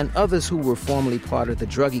citizens and others who were formerly part of the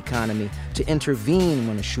drug economy to intervene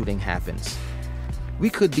when a shooting happens? We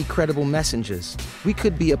could be credible messengers. We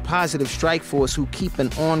could be a positive strike force who keep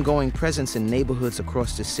an ongoing presence in neighborhoods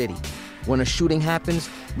across the city. When a shooting happens,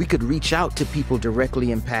 we could reach out to people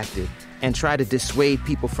directly impacted and try to dissuade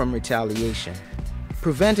people from retaliation.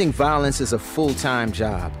 Preventing violence is a full-time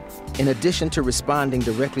job. In addition to responding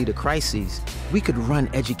directly to crises, we could run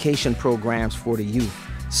education programs for the youth,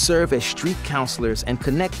 serve as street counselors, and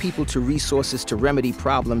connect people to resources to remedy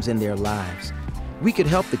problems in their lives. We could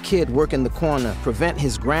help the kid work in the corner prevent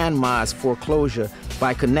his grandma's foreclosure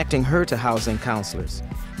by connecting her to housing counselors.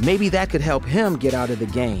 Maybe that could help him get out of the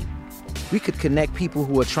game. We could connect people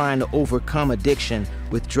who are trying to overcome addiction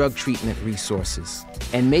with drug treatment resources.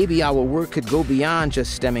 And maybe our work could go beyond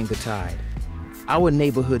just stemming the tide. Our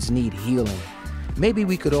neighborhoods need healing. Maybe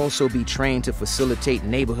we could also be trained to facilitate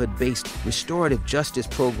neighborhood-based restorative justice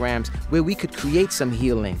programs where we could create some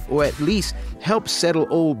healing or at least help settle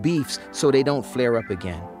old beefs so they don't flare up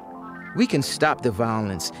again. We can stop the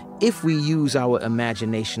violence if we use our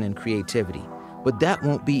imagination and creativity, but that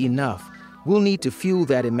won't be enough. We'll need to fuel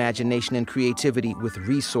that imagination and creativity with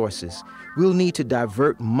resources. We'll need to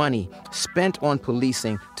divert money spent on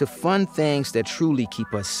policing to fund things that truly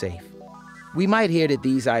keep us safe. We might hear that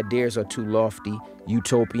these ideas are too lofty,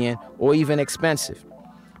 utopian, or even expensive.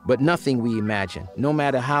 But nothing we imagine, no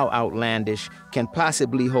matter how outlandish, can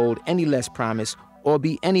possibly hold any less promise or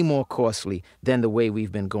be any more costly than the way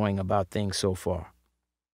we've been going about things so far.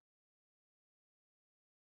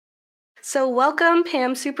 So welcome,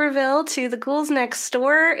 Pam Superville, to the Ghouls Next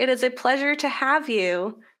Door. It is a pleasure to have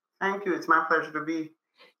you. Thank you. It's my pleasure to be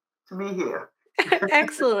here.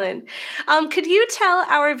 Excellent. Could you tell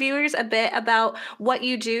our viewers a bit about what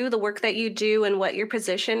you do, the work that you do, and what your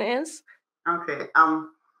position is? Okay.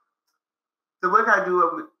 The work I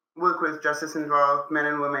do, work with justice-involved men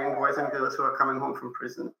and women, boys and girls who are coming home from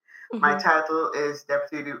prison. Mm-hmm. My title is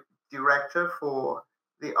Deputy Director for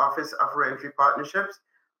the Office of Reentry Partnerships.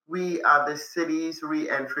 We are the city's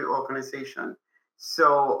reentry organization.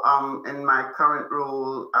 So in my current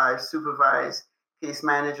role, I supervise case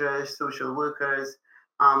managers, social workers,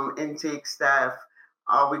 intake staff.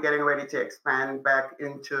 We're getting ready to expand back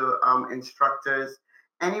into instructors,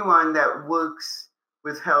 anyone that works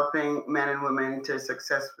with helping men and women to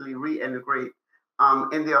successfully reintegrate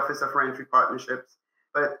in the Office of Reentry Partnerships.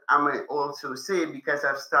 But I'm going to also say, because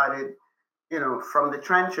I've started, from the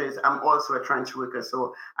trenches, I'm also a trench worker.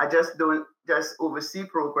 So I just don't just oversee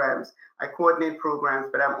programs. I coordinate programs,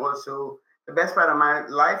 but I'm also, the best part of my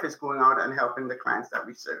life is going out and helping the clients that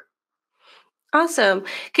we serve. Awesome.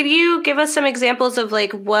 Could you give us some examples of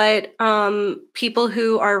what people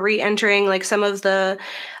who are re-entering, like some of the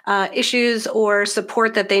issues or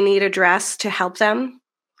support that they need addressed to help them?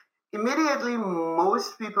 Immediately,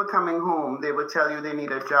 most people coming home, they will tell you they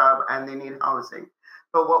need a job and they need housing.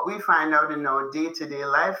 But what we find out in our day-to-day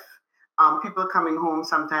life, people coming home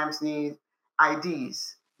sometimes need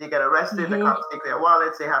IDs. They get arrested, the cops take their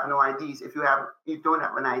wallets, they have no IDs. If you don't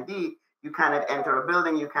have an ID, you cannot enter a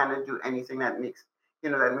building, you cannot do anything that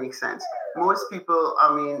makes sense. Most people,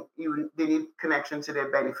 they need connection to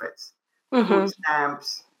their benefits. Food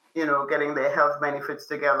stamps, getting their health benefits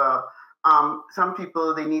together. Some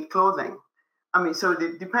people, they need clothing. So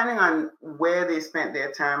depending on where they spent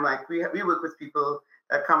their time, like we work with people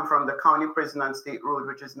that come from the county prison on State Road,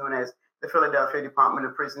 which is known as the Philadelphia Department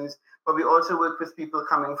of Prisons. But we also work with people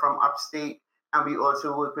coming from upstate, and we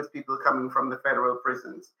also work with people coming from the federal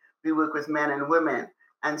prisons. We work with men and women.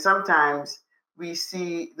 And sometimes we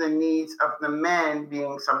see the needs of the men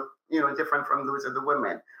being different from those of the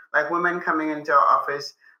women. Like women coming into our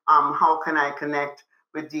office, how can I connect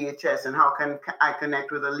with DHS, and how can I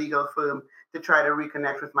connect with a legal firm to try to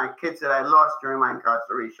reconnect with my kids that I lost during my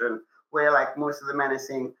incarceration, where like most of the men are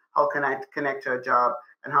saying, how can I connect to a job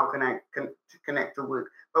and how can I connect to work?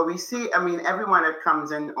 But we see, everyone that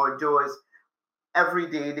comes in our doors every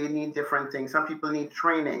day, they need different things. Some people need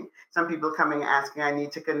training. Some people coming asking, I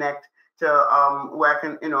need to connect to where I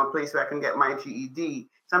can, a place where I can get my GED.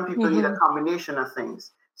 Some people need a combination of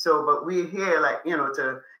things. So, but we're here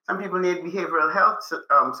some people need behavioral health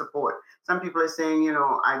support. Some people are saying,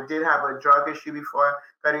 I did have a drug issue before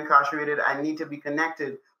I got incarcerated. I need to be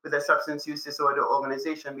connected with a substance use disorder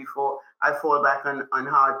organization before I fall back on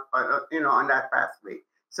that pathway.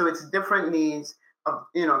 So it's different needs of,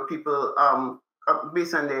 people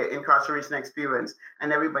based on their incarceration experience,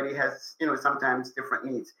 and everybody has, sometimes different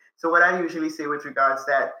needs. So what I usually say with regards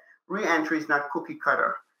that re-entry is not cookie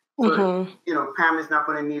cutter. So, Pam is not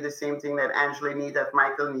going to need the same thing that Angela needs, that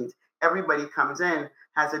Michael needs. Everybody comes in,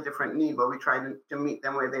 has a different need, but we try to meet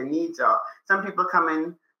them where their needs are. Some people come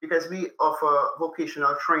in because we offer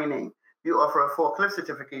vocational training. We offer a forklift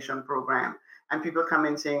certification program. And people come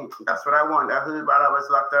in saying, that's what I want. I heard while I was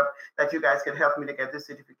locked up that you guys could help me to get this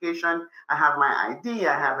certification. I have my ID,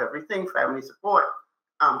 I have everything, family support.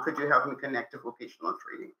 Could you help me connect to vocational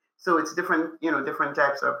training? So it's different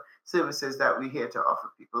types of services that we're here to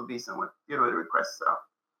offer people based on what, the requests are.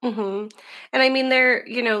 And they're,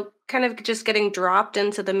 kind of just getting dropped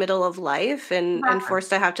into the middle of life and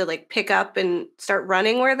forced to have to pick up and start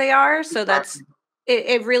running where they are. So that's,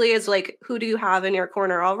 it really is who do you have in your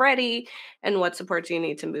corner already and what support do you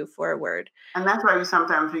need to move forward? And that's why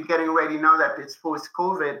we're getting ready now that it's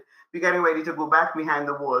post-COVID, we're getting ready to go back behind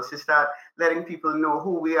the walls to start letting people know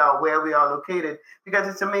who we are, where we are located, because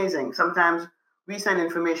it's amazing. Sometimes we send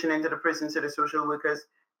information into the prisons to the social workers,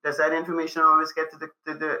 Does that information always get to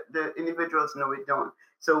the individuals? No, it don't.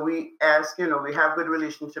 So we ask, we have good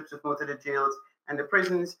relationships with most of the jails and the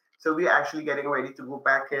prisons. So we're actually getting ready to go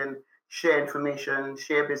back in, share information,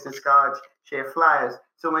 share business cards, share flyers.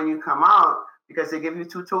 So when you come out, because they give you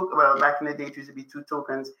 2 tokens, well, back in the day it used to be 2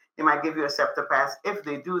 tokens, they might give you a SEPTA pass. If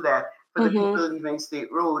they do that, for the people leaving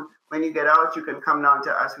State Road, when you get out, you can come down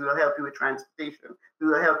to us. We will help you with transportation. We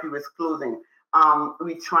will help you with clothing.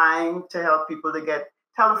 We're trying to help people to get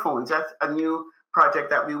telephones. That's a new project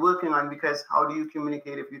that we're working on, because how do you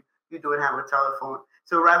communicate if you don't have a telephone?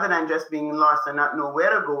 So rather than just being lost and not know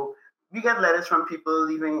where to go, we get letters from people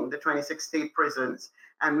leaving the 26 state prisons,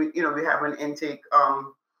 and we have an intake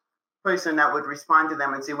person that would respond to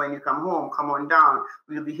them and say, when you come home, come on down.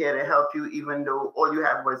 We'll be here to help you, even though all you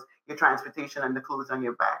had was your transportation and the clothes on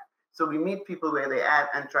your back. So we meet people where they're at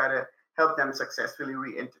and try to help them successfully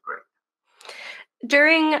reintegrate.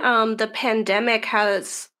 During the pandemic,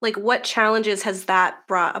 what challenges has that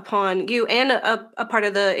brought upon you and a part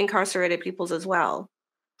of the incarcerated peoples as well?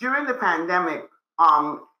 During the pandemic,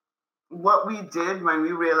 what we did when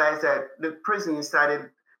we realized that the prison started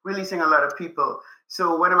releasing a lot of people.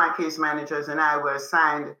 So one of my case managers and I were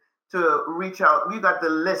assigned to reach out. We got the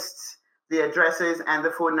lists, the addresses, and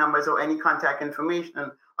the phone numbers or any contact information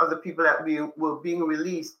of the people that we were being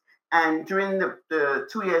released. And during the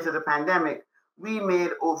 2 years of the pandemic, we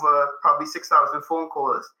made over probably 6,000 phone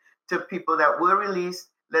calls to people that were released,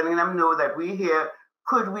 letting them know that we're here.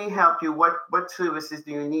 Could we help you? What services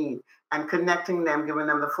do you need? And connecting them, giving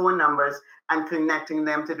them the phone numbers and connecting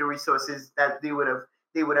them to the resources that they would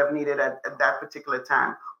have needed at that particular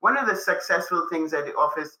time. One of the successful things that the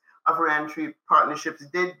Office of Reentry Partnerships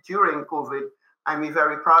did during COVID, and we're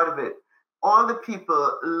very proud of it, all the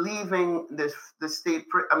people leaving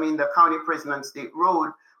the county prison on State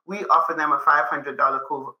Road, we offer them a $500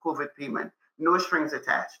 COVID payment, no strings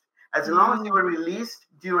attached. As long as you were released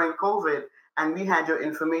during COVID and we had your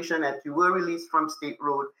information that you were released from State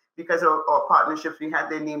Road, because of our partnerships, we had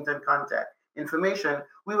their names and contact information,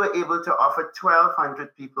 we were able to offer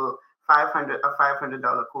 1,200 people a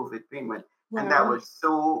 $500 COVID payment. Wow. And that was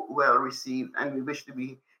so well received. And we wish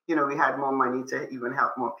we had more money to even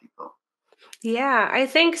help more people. Yeah, I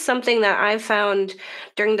think something that I found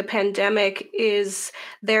during the pandemic is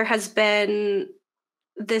there has been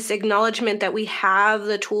this acknowledgement that we have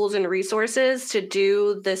the tools and resources to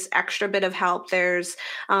do this extra bit of help. There's,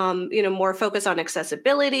 more focus on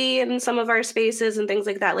accessibility in some of our spaces and things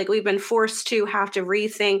like that. Like we've been forced to have to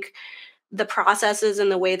rethink the processes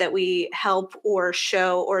and the way that we help or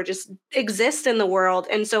show or just exist in the world.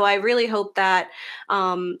 And so I really hope that,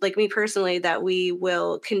 like me personally, that we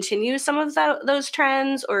will continue some of those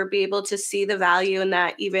trends or be able to see the value in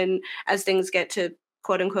that even as things get to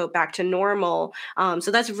quote unquote back to normal. So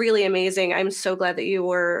that's really amazing. I'm so glad that you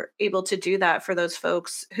were able to do that for those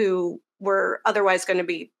folks who were otherwise going to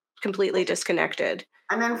be completely disconnected.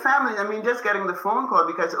 And then family, just getting the phone call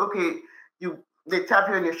because, okay, they tap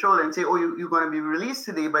you on your shoulder and say, oh, you're going to be released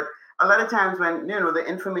today. But a lot of times when, the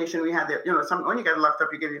information we had there, when you get locked up,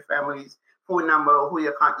 you give your family's phone number or who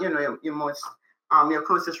your most, your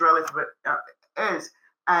closest relative is.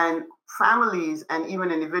 And families and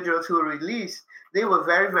even individuals who were released, they were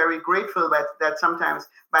very, very grateful that sometimes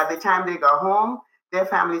by the time they got home, their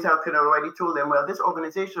families had already told them, well, this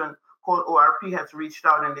organization called ORP has reached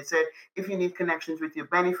out and they said, if you need connections with your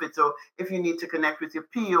benefits or if you need to connect with your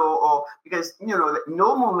PO or because,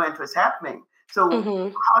 no movement was happening. So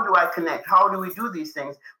how do I connect? How do we do these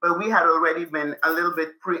things? But we had already been a little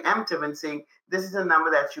bit preemptive in saying, this is the number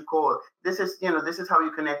that you call. This is how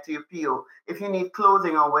you connect to your PO. If you need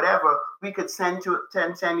clothing or whatever, we could send you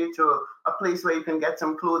to a place where you can get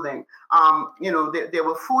some clothing. There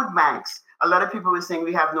were food banks. A lot of people were saying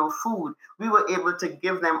we have no food. We were able to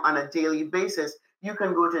give them on a daily basis. You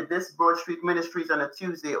can go to this Broad Street Ministries on a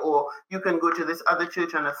Tuesday, or you can go to this other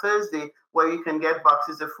church on a Thursday where you can get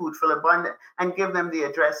boxes of food for abundance and give them the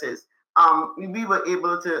addresses. We were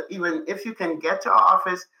able to, even if you can get to our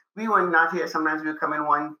office, we were not here. Sometimes we come in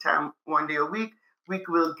one day a week. We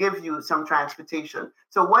will give you some transportation.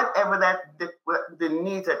 So whatever the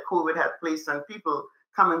needs that COVID had placed on people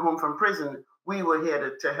coming home from prison, we were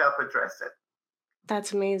here to help address it.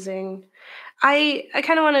 That's amazing. I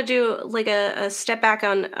kind of want to do like a step back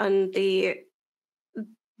on the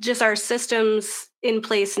just our systems in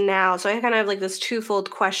place now. So I kind of have like this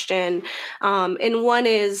twofold question. And one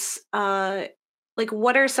is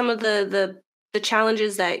what are some of the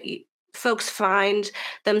challenges that folks find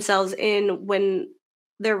themselves in when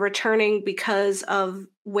they're returning because of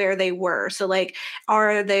where they were? So like,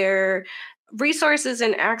 are there resources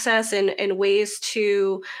and access and ways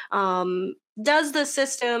to does the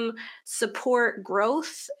system support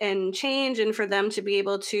growth and change and for them to be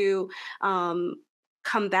able to um,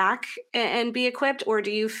 come back and be equipped, or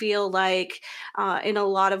do you feel like in a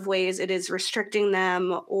lot of ways it is restricting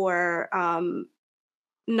them or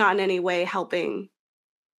not in any way helping?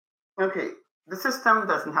 Okay, the system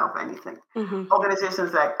doesn't help anything. Hmm.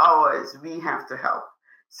 Organizations like ours, we have to help.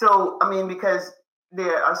 So, I mean, because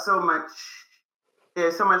there are so much,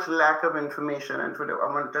 there's so much lack of information, and for the,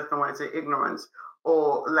 just don't want to say ignorance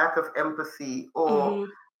or lack of empathy, or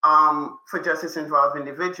Hmm. for justice involved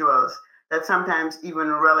individuals, that sometimes even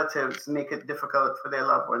relatives make it difficult for their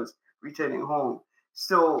loved ones returning home.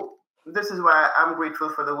 So this is why I'm grateful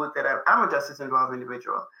for the work that I'm a justice involved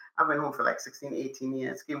individual. I've been home for like 16, 18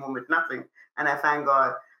 years, came home with nothing. And I thank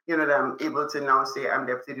God, that I'm able to now say I'm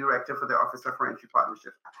deputy director for the Office of Friendship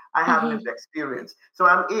Partnerships. I have lived Hmm. experience. So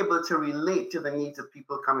I'm able to relate to the needs of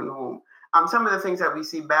people coming home. Some of the things that we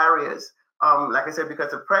see barriers, like I said,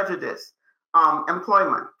 because of prejudice,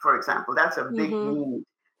 employment, for example, that's a big Hmm. need.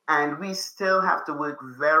 And we still have to work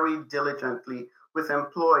very diligently with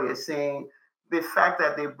employers saying the fact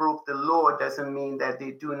that they broke the law doesn't mean that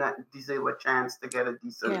they do not deserve a chance to get a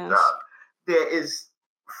decent job. Yes. There is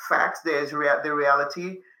facts, there's the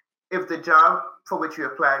reality. If the job for which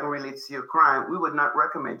you're applying relates to your crime, we would not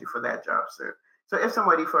recommend you for that job, sir. So if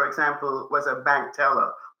somebody, for example, was a bank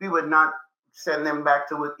teller, we would not send them back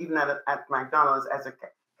to work even at McDonald's as a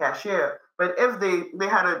cashier. But if they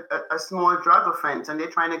had a small drug offense and they're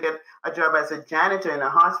trying to get a job as a janitor in a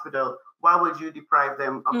hospital, why would you deprive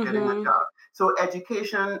them of getting a Hmm. job? So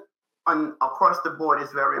education on across the board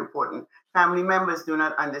is very important. Family members do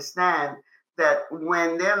not understand that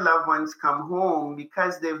when their loved ones come home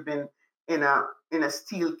because they've been in a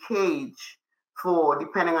steel cage for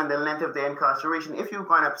depending on the length of their incarceration. If you've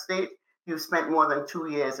gone upstate, you've spent more than 2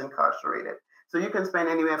 years incarcerated. So you can spend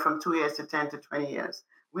anywhere from 2 years to 10 to 20 years.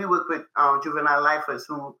 We work with juvenile lifers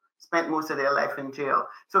who spent most of their life in jail.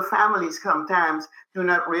 So families sometimes do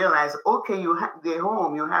not realize, okay, they're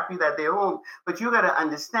home, you're happy that they're home, but you got to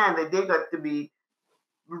understand that they got to be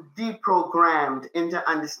deprogrammed into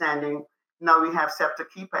understanding. Now we have SEPTA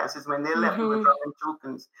key passes. When they left, we were Hmm. dropping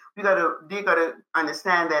tokens. They gotta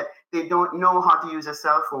understand that they don't know how to use a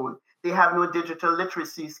cell phone. They have no digital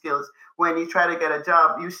literacy skills. When you try to get a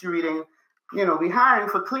job, used to reading, we're hiring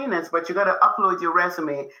for cleaners, but you gotta upload your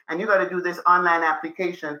resume and you gotta do this online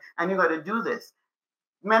application and you gotta do this.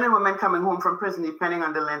 Men and women coming home from prison, depending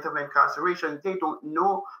on the length of incarceration, they don't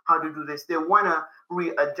know how to do this. They want to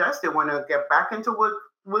readjust. They want to get back into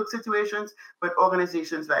work situations. But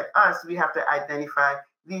organizations like us, we have to identify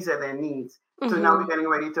these are their needs. So now we're Hmm. getting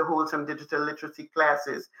ready to hold some digital literacy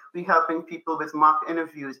classes. We're helping people with mock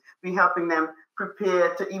interviews. We're helping them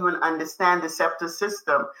prepare to even understand the SEPTA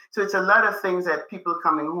system. So it's a lot of things that people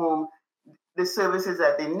coming home, the services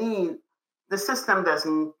that they need, the system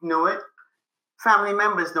doesn't know it. Family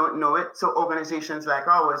members don't know it. So organizations like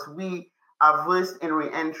ours, we are versed in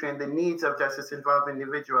reentry and the needs of justice involved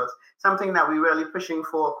individuals. Something that we're really pushing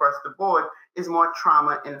for across the board is more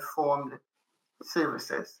trauma informed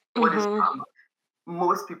services. What is Hmm. trauma?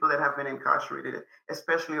 Most people that have been incarcerated,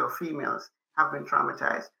 especially our females, have been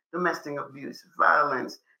traumatized. Domestic abuse,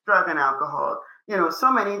 violence, drug and alcohol.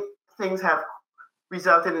 So many things have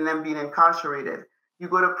resulted in them being incarcerated. You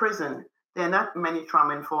go to prison, there are not many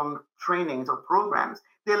trauma informed trainings or programs.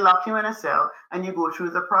 They lock you in a cell and you go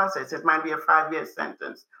through the process. It might be a 5 year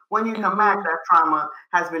sentence. When you come back, Hmm. that trauma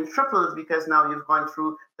has been tripled because now you've gone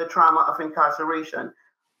through the trauma of incarceration.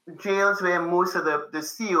 Jails where most of the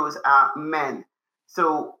COs are men.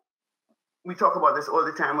 So we talk about this all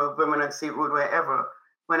the time with women on state road, wherever.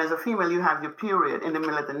 When as a female you have your period in the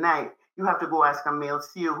middle of the night, you have to go ask a male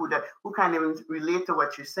CEO who can't even relate to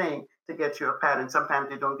what you're saying to get you a pad, and sometimes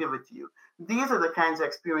they don't give it to you. These are the kinds of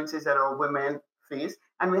experiences that our women face,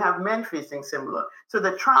 and we have men facing similar. So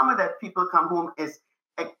the trauma that people come home it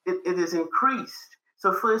is increased.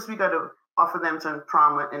 So first we got to offer them some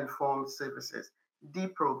trauma informed services,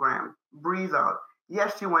 deprogram, breathe out.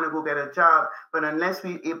 Yes, you want to go get a job, but unless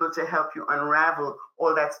we're able to help you unravel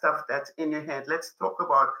all that stuff that's in your head, let's talk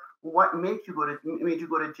about what made you go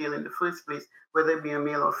to jail in the first place, whether it be a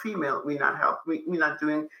male or female. We're not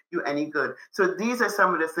doing you any good. So these are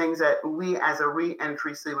some of the things that we as a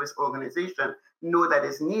re-entry service organization know that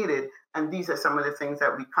is needed. And these are some of the things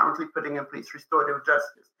that we're currently putting in place: restorative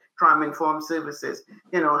justice, trauma-informed services,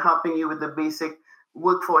 helping you with the basic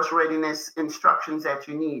workforce readiness instructions that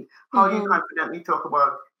you need. How do you Hmm. confidently talk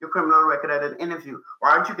about your criminal record at an interview?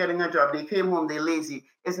 Why aren't you getting a job? They came home, they're lazy.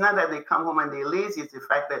 It's not that they come home and they're lazy, it's the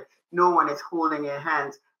fact that no one is holding your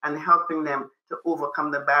hands and helping them to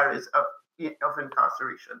overcome the barriers of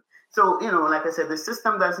incarceration. So, like I said, the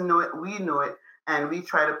system doesn't know it, we know it, and we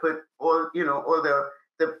try to put all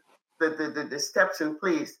the steps in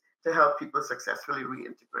place to help people successfully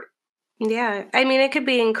reintegrate. Yeah, I mean, it could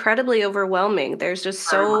be incredibly overwhelming. There's just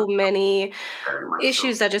Very so much, many very much so.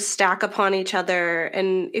 issues that just stack upon each other.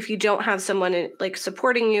 And if you don't have someone like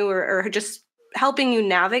supporting you or just helping you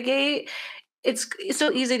navigate, it's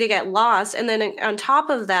so easy to get lost. And then on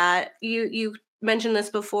top of that, you mentioned this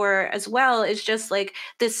before as well, it's just like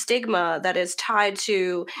this stigma that is tied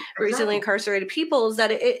to recently Exactly. incarcerated people is that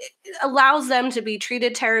it allows them to be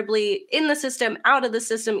treated terribly in the system, out of the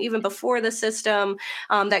system, even before the system,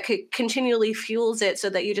 that could continually fuels it so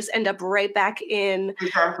that you just end up right back in.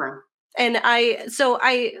 Exactly. And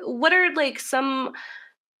what are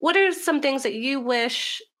some things that you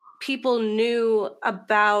wish people knew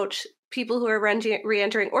about people who are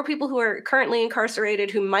re-entering or people who are currently incarcerated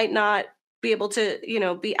who might not be able to,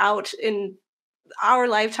 be out in our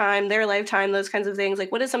lifetime, their lifetime, those kinds of things?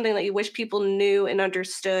 Like, what is something that you wish people knew and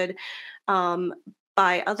understood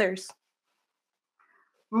by others?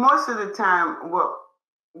 Most of the time, well,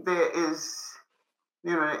 there is,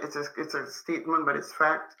 it's a statement, but it's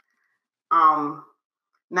fact.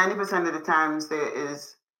 90% of the times there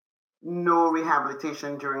is no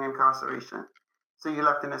rehabilitation during incarceration. So you're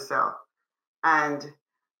locked in a cell. And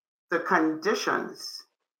the conditions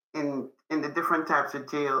in the different types of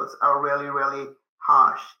jails are really, really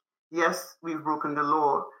harsh. Yes, we've broken the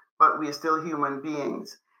law, but we are still human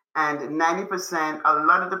beings. And 90%, a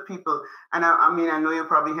lot of the people, and I know you're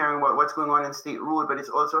probably hearing about what's going on in State Road, but it's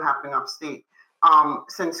also happening upstate.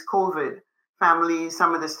 Since COVID, families,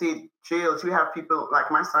 some of the state jails, we have people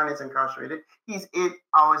like my son is incarcerated. He's 8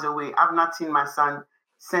 hours away. I've not seen my son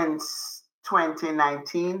since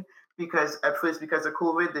 2019 because at first, because of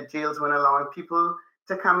COVID, the jails weren't allowing people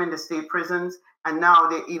to come into state prisons. And now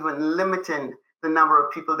they're even limiting the number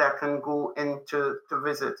of people that can go in to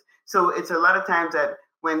visit. So it's a lot of times that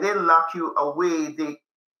when they lock you away, they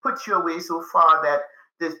put you away so far that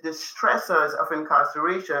the stressors of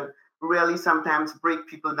incarceration really sometimes break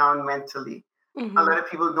people down mentally. Mm-hmm. A lot of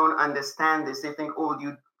people don't understand this. They think,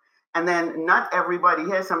 and then not everybody,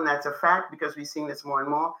 here's something that's a fact because we're seeing this more and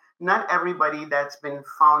more. Not everybody that's been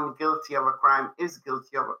found guilty of a crime is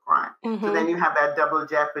guilty of a crime. Mm-hmm. So then you have that double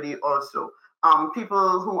jeopardy also.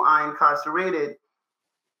 People who are incarcerated,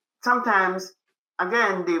 sometimes,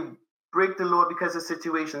 again, they break the law because of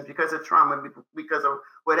situations, because of trauma, because of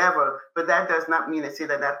whatever. But that does not mean to say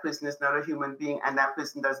that that person is not a human being and that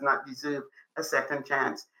person does not deserve a second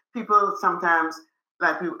chance. People sometimes,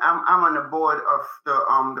 like I'm on the board of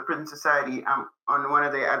the Prison Society. I'm on one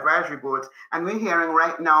of the advisory boards, and we're hearing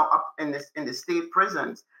right now up in the state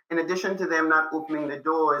prisons, in addition to them not opening the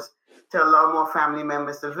doors to allow more family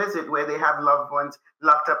members to visit, where they have loved ones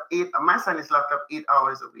locked up my son is locked up 8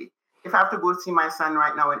 hours a week. If I have to go see my son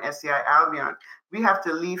right now in SCI Albion, we have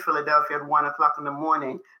to leave Philadelphia at 1:00 in the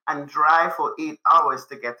morning and drive for 8 hours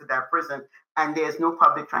to get to that prison. And there's no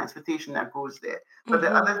public transportation that goes there. But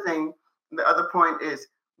Mm-hmm. the other point is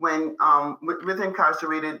when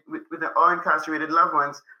with our incarcerated loved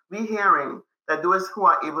ones, we're hearing that those who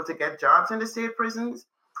are able to get jobs in the state prisons,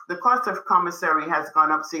 the cost of commissary has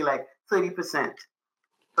gone up, say, like 30%.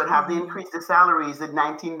 But have they increased the salaries at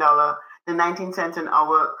the 19 cents an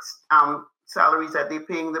hour salaries that they're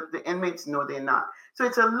paying the inmates? No, they're not. So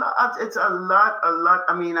it's a lot.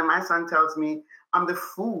 I mean, and my son tells me the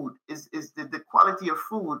food is the quality of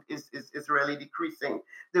food is really decreasing.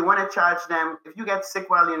 They want to charge them, if you get sick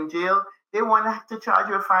while you're in jail, they want to charge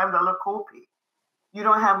you a $5 copay. You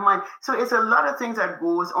don't have money. So it's a lot of things that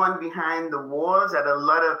goes on behind the walls that a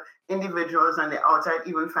lot of individuals on the outside,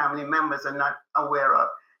 even family members, are not aware of.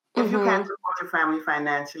 If you can't support your family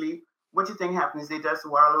financially, what you think happens? They just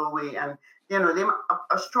wallow away. And,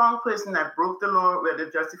 a strong person that broke the law, whether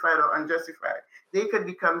justified or unjustified, they could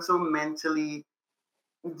become so mentally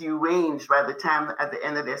deranged by the time at the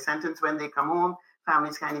end of their sentence. When they come home,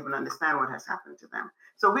 families can't even understand what has happened to them.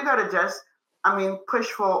 So we got to just, push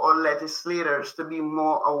for our legislators to be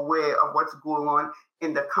more aware of what's going on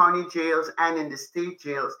in the county jails and in the state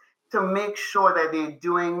jails, to make sure that they're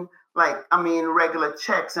doing regular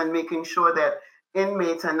checks and making sure that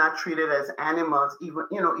inmates are not treated as animals, even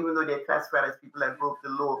though they're classified as people that broke the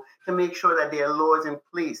law, to make sure that there are laws in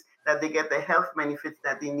place, that they get the health benefits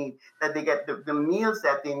that they need, that they get the meals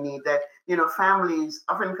that they need, that, families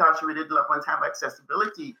of incarcerated loved ones have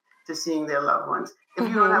accessibility to seeing their loved ones. If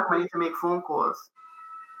you don't have money to make phone calls,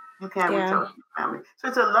 you can't reach out to your family. So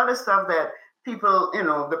it's a lot of stuff that people,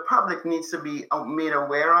 the public needs to be made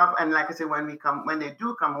aware of. And like I said, when they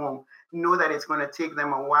do come home, know that it's going to take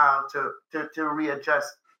them a while to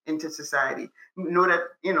readjust into society. Know that,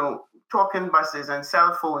 talking buses and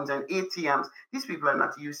cell phones and ATMs, these people are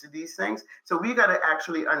not used to these things. So we got to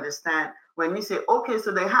actually understand when we say, okay,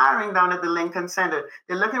 so they're hiring down at the Lincoln Center,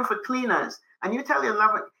 they're looking for cleaners, and you tell your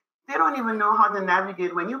loved one, they don't even know how to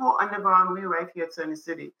navigate. When you go underground, we right here at Sunny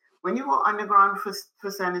City, when you go underground for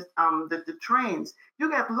the trains,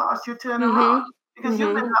 you get lost, you turn around because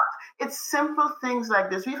you've been lost. It's simple things like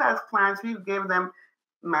this. We've had clients, we've gave them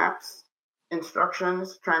maps,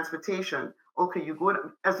 instructions, transportation. Okay, you go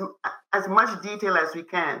to, as much detail as we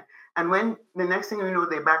can. And when the next thing you know,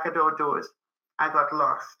 they're back at our doors. I got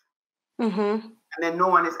lost. And then no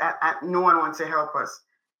one wants to help us.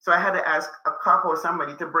 So I had to ask a cop or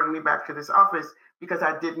somebody to bring me back to this office because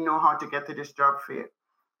I didn't know how to get to this job fair.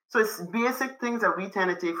 So it's basic things that we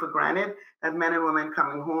tend to take for granted that men and women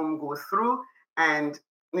coming home go through. And,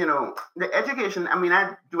 the education,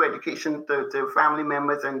 I do education to family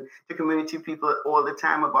members and to community people all the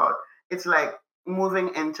time about, it's like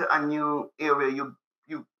moving into a new area.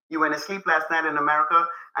 You went to sleep last night in America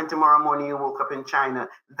and tomorrow morning you woke up in China.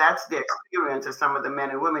 That's the experience of some of the men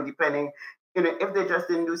and women, depending, if they just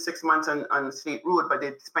didn't do 6 months on state road, but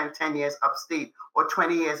they spent 10 years upstate or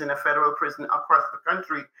 20 years in a federal prison across the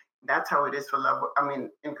country. That's how it is for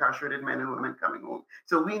incarcerated men and women coming home.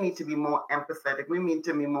 So we need to be more empathetic. We need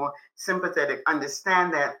to be more sympathetic,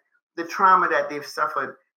 understand that the trauma that they've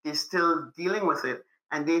suffered, they're still dealing with it,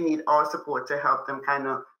 and they need our support to help them kind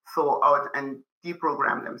of thaw out and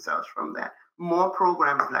deprogram themselves from that. More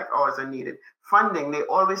programs like ours are needed. Funding,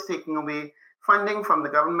 they're always taking away funding from the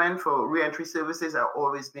government for reentry services are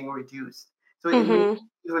always being reduced. So it makes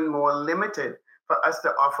it even more limited for us to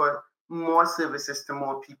offer more services to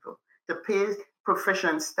more people, to pay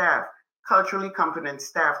proficient staff, culturally competent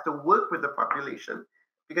staff to work with the population,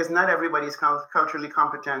 because not everybody is culturally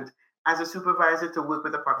competent as a supervisor to work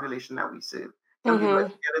with the population that we serve. Some people are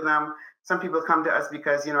scared of them. Some people come to us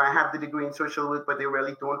because, I have the degree in social work, but they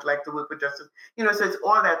really don't like to work with justice. So it's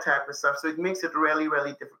all that type of stuff. So it makes it really,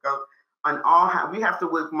 really difficult on all hands. We have to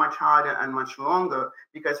work much harder and much longer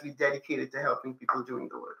because we're dedicated to helping people doing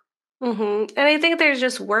the work. And I think there's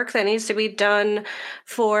just work that needs to be done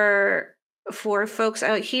for folks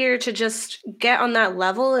out here to just get on that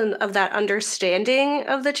level and of that understanding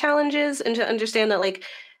of the challenges, and to understand that like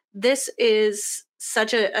this is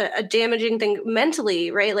such a damaging thing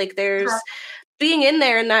mentally, right? Like there's being in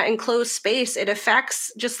there in that enclosed space, it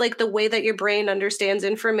affects just like the way that your brain understands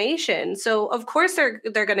information. So of course they're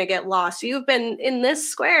going to get lost. You've been in this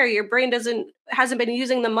square, your brain hasn't been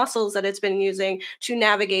using the muscles that it's been using to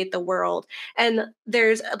navigate the world. And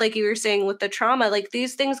there's, like you were saying with the trauma, like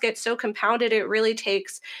these things get so compounded, it really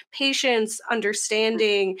takes patience,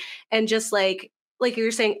 understanding, and just like you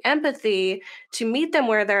were saying, empathy to meet them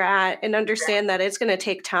where they're at and understand that it's going to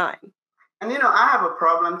take time. And I have a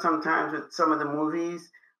problem sometimes with some of the movies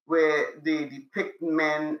where they depict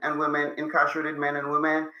men and women, incarcerated men and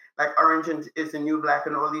women, like Orange is the New Black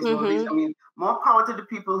and all these movies. I mean, more power to the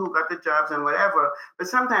people who got the jobs and whatever. But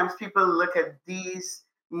sometimes people look at these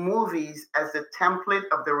movies as the template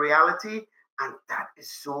of the reality, and that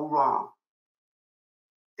is so wrong.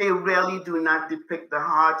 They really do not depict the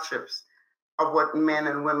hardships of what men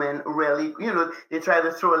and women really, they try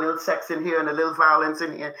to throw a little sex in here and a little violence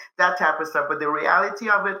in here, that type of stuff. But the reality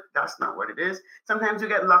of it, that's not what it is. Sometimes you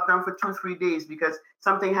get locked down for 2-3 days because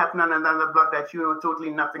something happened on another block that you know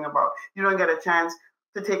totally nothing about. You don't get a chance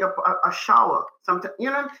to take a shower. Sometimes,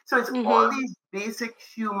 so it's all these basic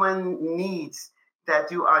human needs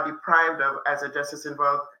that you are deprived of as a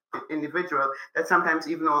justice-involved individual, that sometimes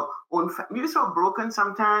even our own you're so broken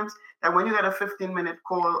sometimes that when you get a 15-minute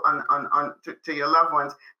call to your loved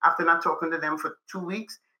ones after not talking to them for 2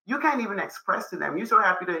 weeks, you can't even express to them. You're so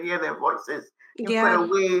happy to hear their voices. You put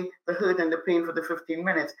away the hurt and the pain for the 15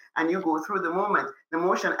 minutes and you go through the the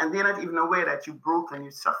motion, and they're not even aware that you're broken,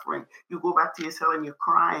 you're suffering. You go back to your cell and you're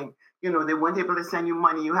crying. They weren't able to send you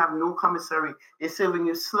money. You have no commissary. They're serving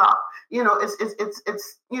you slop.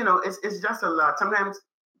 It's just a lot. Sometimes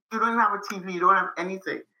you don't have a TV, you don't have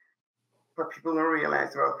anything. But people don't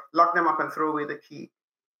realize, well, lock them up and throw away the key.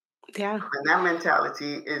 Yeah. And that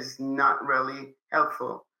mentality is not really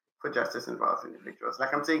helpful for justice-involved individuals.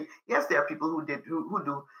 Like I'm saying, yes, there are people who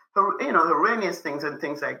do horrendous things and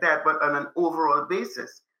things like that, but on an overall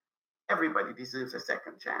basis, everybody deserves a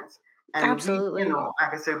second chance. And absolutely.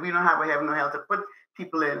 like I said, we don't have a heaven or hell to put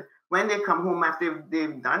people in when they come home after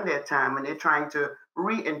they've done their time and they're trying to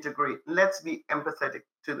reintegrate. Let's be empathetic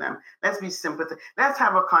to them. Let's be sympathetic. Let's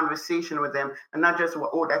have a conversation with them, and not just,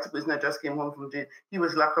 oh, that prisoner just came home from jail. He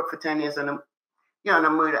was locked up for 10 years and a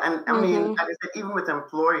murder. And I mean, like I said, even with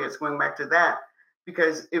employers, going back to that,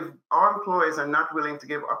 because if our employers are not willing to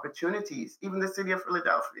give opportunities, even the city of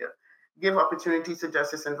Philadelphia, give opportunities to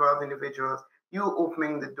justice-involved individuals, you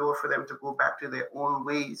opening the door for them to go back to their own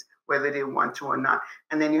ways, whether they want to or not.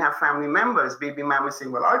 And then you have family members, baby mama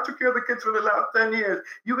saying, well, I took care of the kids for the last 10 years.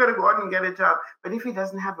 You got to go out and get a job. But if he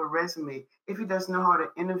doesn't have a resume, if he doesn't know how to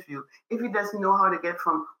interview, if he doesn't know how to get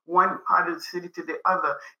from one part of the city to the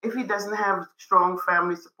other, if he doesn't have strong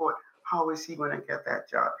family support, how is he going to get that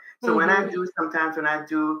job? So when I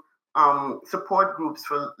do support groups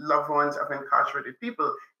for loved ones of incarcerated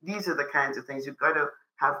people, these are the kinds of things. You've got to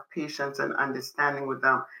have patience and understanding with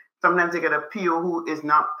them. Sometimes they get a PO who is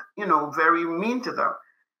not, very mean to them.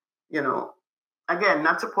 Again,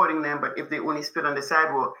 not supporting them, but if they only spit on the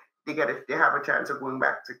sidewalk, they have a chance of going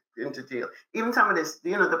back into jail. Even some of this,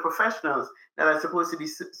 the professionals that are supposed to be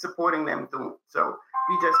supporting them don't. So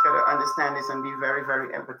we just got to understand this and be very, very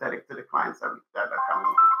empathetic to the clients that are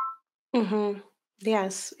coming in.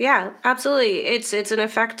 Yes. Yeah, absolutely. It's an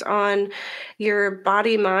effect on your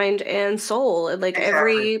body, mind, and soul. Like Exactly.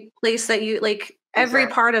 every place that you every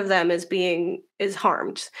part of them is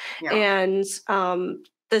harmed. Yeah. And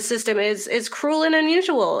the system is cruel and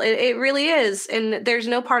unusual. It really is. And there's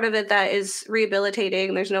no part of it that is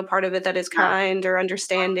rehabilitating. There's no part of it that is kind or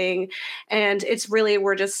understanding. And it's really,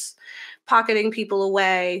 we're just pocketing people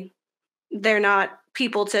away. They're not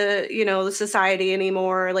people to, the society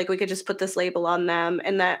anymore. Like we could just put this label on them,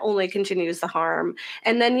 and that only continues the harm.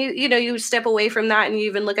 And then you step away from that and you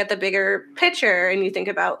even look at the bigger picture and you think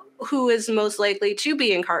about who is most likely to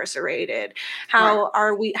be incarcerated. How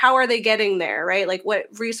are they getting there, right? Like what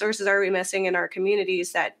resources are we missing in our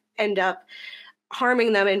communities that end up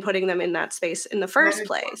harming them and putting them in that space in the first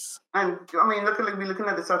place? And I mean, we're looking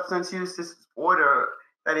at the substance use disorder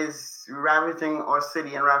that is ravaging our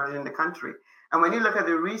city and ravaging the country. And when you look at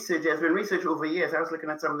the research, there's been research over years. I was looking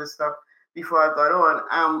at some of this stuff before I got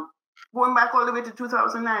on. Going back all the way to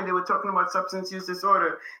 2009, they were talking about substance use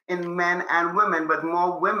disorder in men and women, but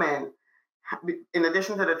more women, in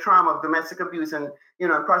addition to the trauma of domestic abuse and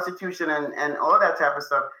prostitution and all that type of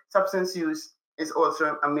stuff. Substance use is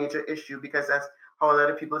also a major issue because that's how a lot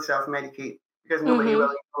of people self-medicate, because nobody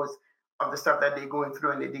really knows of the stuff that they're going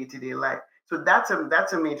through in their day-to-day life. So that's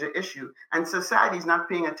a major issue. And society is not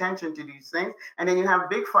paying attention to these things. And then you have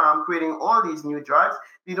Big Pharma creating all these new drugs.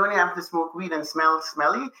 You don't have to smoke weed and smell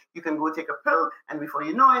smelly. You can go take a pill, and before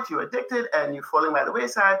you know it, you're addicted and you're falling by the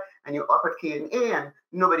wayside, and you're up at K&A, and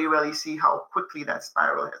nobody really see how quickly that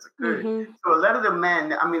spiral has occurred. So a lot of the men,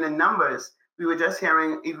 the numbers, we were just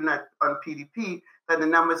hearing even on PDP that the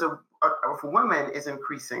numbers of women is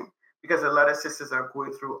increasing, because a lot of sisters are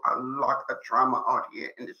going through a lot of trauma out here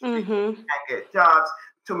in the street. Can't get jobs.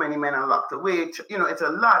 Too many men are locked away. It's a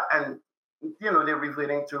lot. And, they're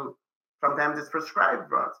reverting to, sometimes it's prescribed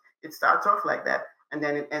drugs. It starts off like that. And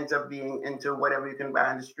then it ends up being into whatever you can buy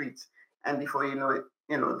on the streets. And before you know it,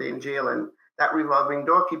 they're in jail, and that revolving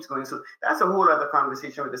door keeps going. So that's a whole other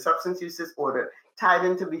conversation with the substance use disorder, tied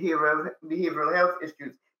into behavioral health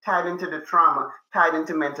issues, tied into the trauma, tied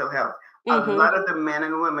into mental health. A lot of the men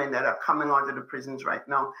and women that are coming out of the prisons right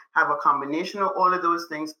now have a combination of all of those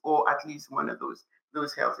things, or at least one of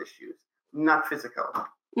those health issues, not physical.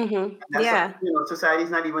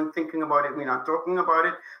 Society's not even thinking about it. We're not talking about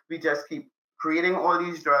it. We just keep creating all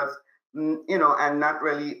these drugs, and not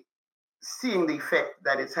really seeing the effect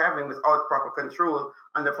that it's having without proper control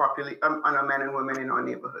on the men and women in our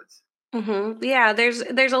neighborhoods. Yeah, there's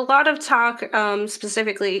a lot of talk,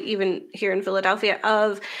 specifically even here in Philadelphia,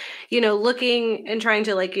 of looking and trying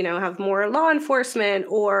to have more law enforcement,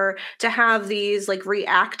 or to have these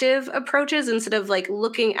reactive approaches instead of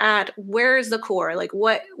looking at where is the core,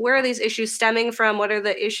 where are these issues stemming from, what are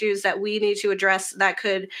the issues that we need to address that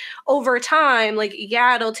could over time,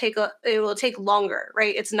 it will take longer,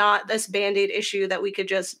 right? It's not this Band-Aid issue that we could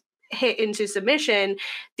just hit into submission.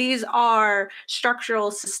 These are structural,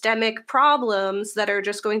 systemic problems that are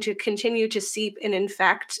just going to continue to seep and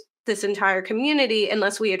infect this entire community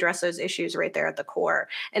unless we address those issues right there at the core.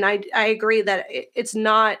 And I agree that it's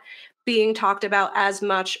not being talked about as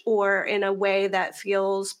much, or in a way that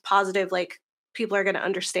feels positive, like people are going to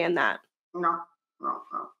understand that. No.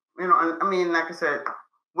 Like I said,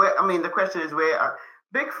 the question is where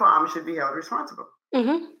Big Pharma should be held responsible.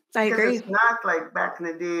 I agree. It's not like back in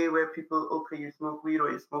the day where people, okay, you smoke weed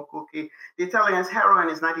or you smoke cocaine. They're telling us heroin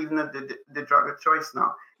is not even the drug of choice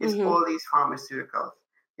now. It's all these pharmaceuticals.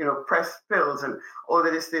 pressed pills and all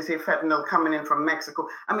of this. They say fentanyl coming in from Mexico.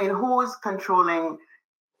 I mean, who is controlling,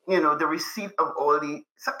 the receipt of all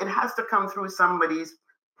so it has to come through somebody's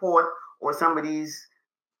port or somebody's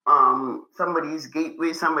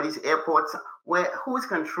gateway, somebody's airport, who's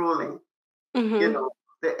controlling,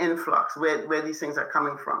 the influx, where these things are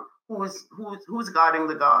coming from. Who's guarding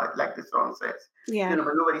the guard, like the song says. Yeah.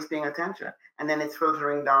 But nobody's paying attention. And then it's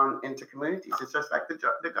filtering down into communities. It's just like the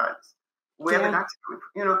guns. Where the guns coming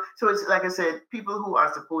from? So it's like I said, people who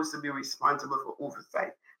are supposed to be responsible for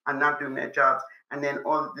oversight are not doing their jobs. And then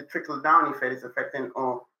all the trickle-down effect is affecting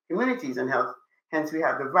our communities and health. Hence, we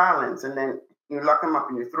have the violence. And then you lock them up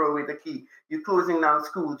and you throw away the key. You're closing down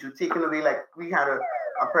schools. You're taking away, like we had a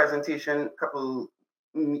presentation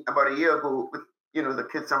about a year ago with,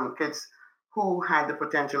 some kids who had the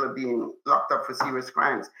potential of being locked up for serious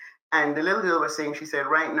crimes. And the little girl was saying, she said,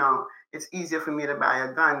 right now, it's easier for me to buy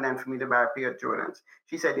a gun than for me to buy a pair of Jordans.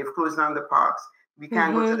 She said, they've closed down the parks. We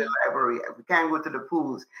can't go to the library. We can't go to the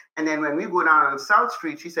pools. And then when we go down on South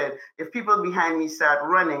Street, she said, if people behind me start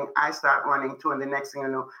running, I start running too. And the next thing you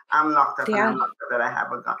know, I'm locked up and I'm locked up that I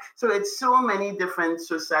have a gun. So it's so many different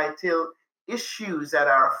societal issues that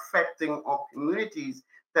are affecting our communities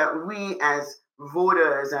that we as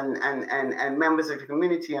voters and members of the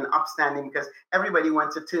community and upstanding, because everybody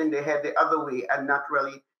wants to turn their head the other way and not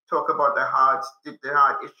really talk about the hard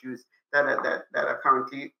issues that are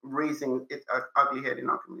currently raising its ugly head in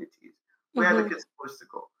our communities. Where are the kids supposed to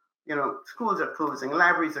go? Schools are closing,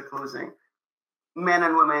 libraries are closing. Men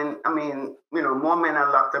and women, I mean, more men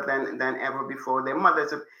are locked up than ever before. Their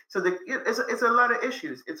mothers are, so it's a lot of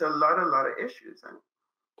issues. It's a lot of issues, and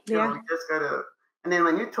we just gotta. And then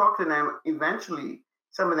when you talk to them, eventually,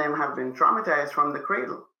 some of them have been traumatized from the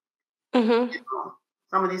cradle.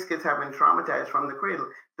 Some of these kids have been traumatized from the cradle.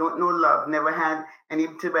 Don't know love, never had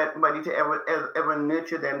anybody to ever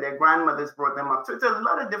nurture them. Their grandmothers brought them up. So it's a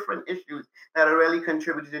lot of different issues that are really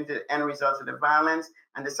contributing to the end results of the violence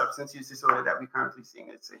and the substance use disorder that we're currently seeing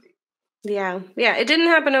in the city. Yeah. It didn't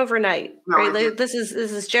happen overnight, right? Like, this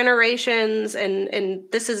is generations, and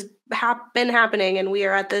this has been happening, and we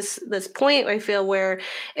are at this point, I feel, where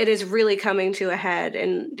it is really coming to a head,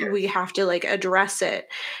 and we have to address it.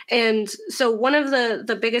 And so one of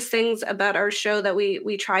the biggest things about our show that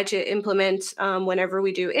we try to implement whenever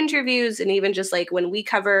we do interviews, and even just when we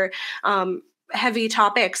cover heavy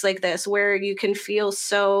topics like this, where you can feel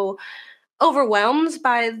so overwhelmed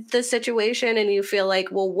by the situation and you feel like,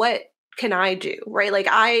 well, what can I do? Right?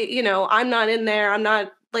 I'm not in there. I'm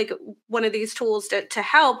not one of these tools to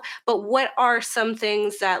help, but what are some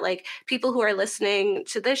things that people who are listening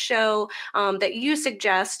to this show that you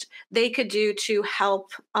suggest they could do to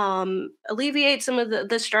help alleviate some of the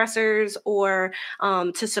stressors or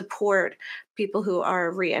to support people who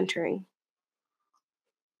are re-entering?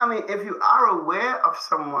 I mean, if you are aware of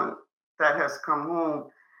someone that has come home,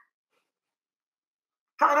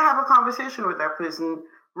 try to have a conversation with that person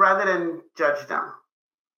rather than judge them.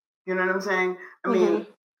 You know what I'm saying? I mean,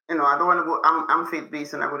 I don't want to go. I'm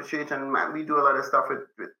faith-based and I go to church and we do a lot of stuff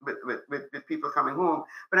with people coming home.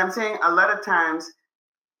 But I'm saying a lot of times,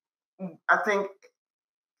 I think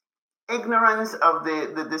ignorance of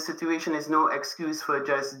the situation is no excuse for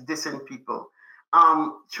just dissing people.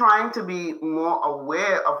 Trying to be more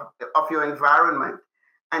aware of your environment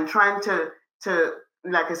and trying to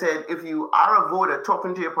like I said, if you are a voter,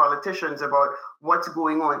 talking to your politicians about what's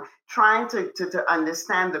going on, trying to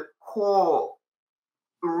understand the core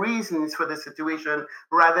reasons for the situation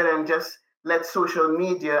rather than just let social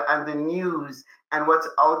media and the news and what's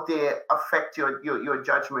out there affect your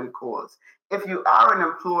judgment calls. If you are an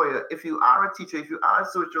employer, if you are a teacher, if you are a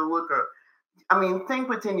social worker, I mean, think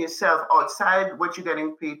within yourself, outside what you're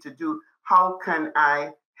getting paid to do, how can I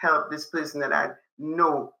help this person that I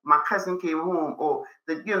know? My cousin came home, or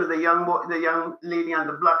the young lady on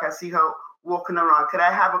the block, I see her walking around. Could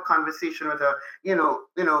I have a conversation with her?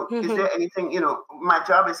 Is there anything, my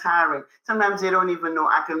job is hiring. Sometimes they don't even know.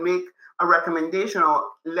 I can make a recommendation or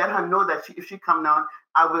let her know that if she come down,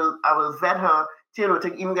 I will vet her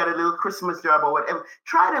to even get a little Christmas job or whatever.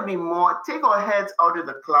 Try to be more, take our heads out of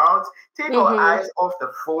the clouds, take our eyes off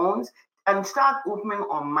the phones, and start opening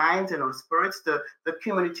our minds and our spirits to the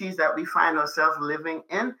communities that we find ourselves living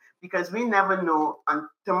in, because we never know, and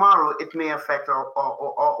tomorrow it may affect our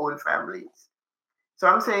own families. So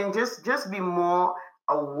I'm saying just be more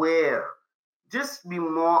aware. Just be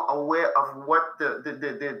more aware of what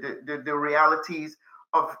the realities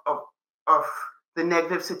of the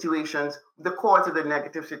negative situations, the cause of the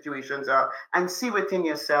negative situations are, and see within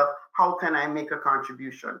yourself, how can I make a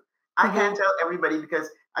contribution? I can't tell everybody because,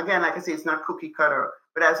 again, like I say, it's not cookie cutter.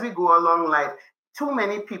 But as we go along life, too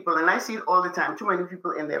many people, and I see it all the time, too many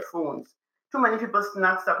people in their phones, too many people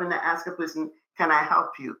not stopping to ask a person, can I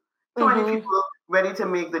help you? Too many people ready to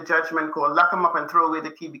make the judgment call, lock them up and throw away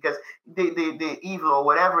the key because they're evil or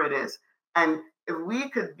whatever it is. And if we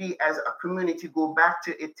could be, as a community, go back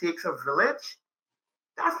to it takes a village,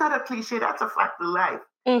 that's not a cliche, that's a fact of life.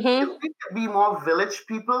 If we could be more village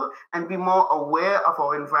people and be more aware of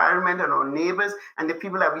our environment and our neighbors and the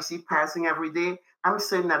people that we see passing every day, I'm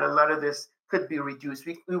certain that a lot of this could be reduced.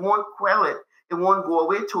 We won't quell it. It won't go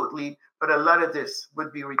away totally, but a lot of this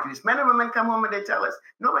would be reduced. Men and women come home and they tell us,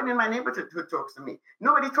 nobody in my neighborhood who talks to me.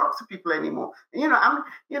 Nobody talks to people anymore. And,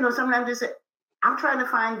 sometimes they say, I'm trying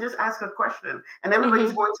to just ask a question. And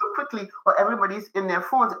everybody's going so quickly, or everybody's in their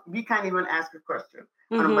phones. We can't even ask a question.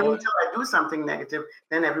 But until I do something negative,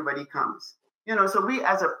 then everybody comes. So we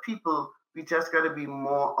as a people, we just got to be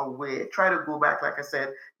more aware. Try to go back, like I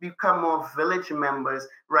said, become more village members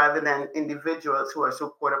rather than individuals who are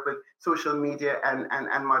so caught up with social media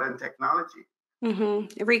and modern technology.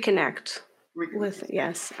 Reconnect.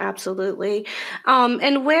 Yes, absolutely.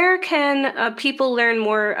 And where can people learn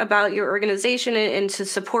more about your organization and to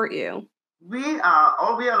support you? We are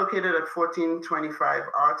located at 1425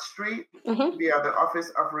 Art Street. We are the Office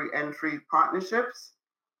of Reentry Partnerships.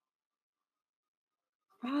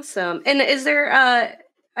 Awesome. And is there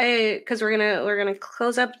because we're gonna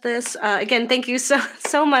close up this again. Thank you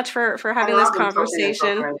so much for having this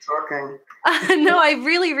conversation. Talking. No, I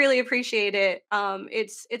really, really appreciate it.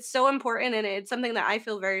 It's so important, and it's something that I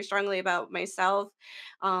feel very strongly about myself.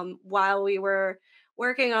 While we were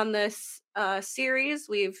working on this series,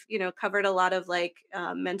 we've covered a lot of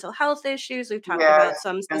mental health issues. We've talked about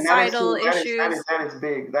some societal issues. That is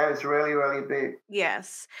big. That is really, really big.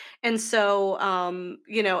 Yes, and so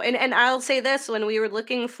and I'll say this: when we were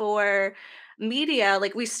looking for media,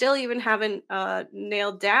 we still even haven't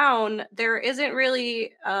nailed down. There isn't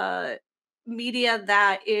really media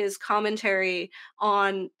that is commentary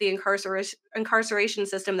on the incarceration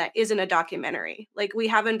system that isn't a documentary. We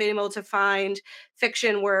haven't been able to find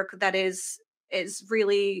fiction work that is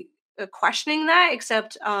really questioning that,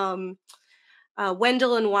 except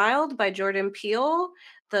Wendell and Wild by Jordan Peele,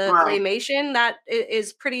 the claymation that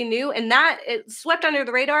is pretty new, and that it swept under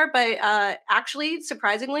the radar, but actually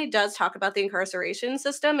surprisingly does talk about the incarceration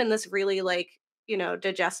system in this really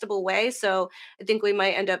digestible way. So I think we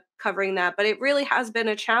might end up covering that, but it really has been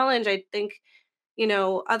a challenge. I think,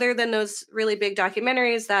 other than those really big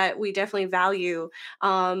documentaries that we definitely value,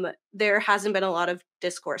 there hasn't been a lot of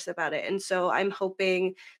discourse about it. And so I'm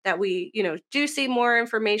hoping that we, do see more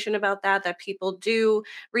information about that people do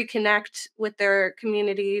reconnect with their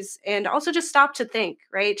communities and also just stop to think,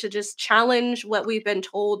 right? To just challenge what we've been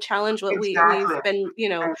told, challenge what we've been,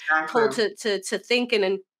 told to think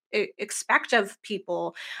and expect of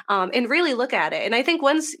people, and really look at it. And I think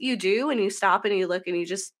once you do and you stop and you look and you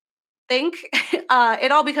just think,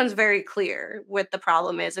 it all becomes very clear what the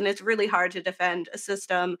problem is, and it's really hard to defend a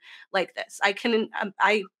system like this.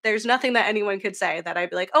 There's nothing that anyone could say that I'd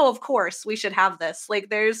be like, oh, of course we should have this.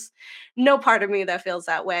 There's no part of me that feels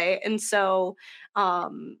that way. And so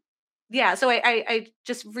so I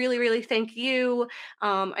just really, really thank you.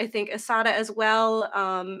 I think Assata as well,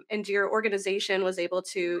 and your organization was able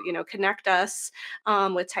to, connect us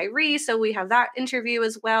with Tyree. So we have that interview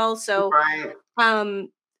as well. So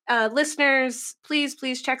listeners,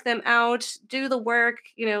 please check them out, do the work,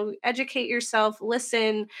 educate yourself,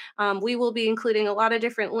 listen. We will be including a lot of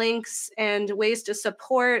different links and ways to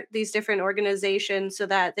support these different organizations so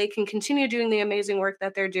that they can continue doing the amazing work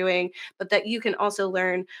that they're doing, but that you can also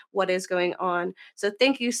learn what is going on. So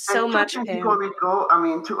thank you so much, Pam. Before we go,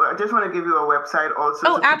 I just want to give you a website also.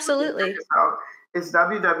 Oh, absolutely. It's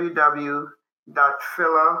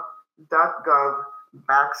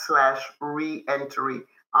www.phila.gov/reentry.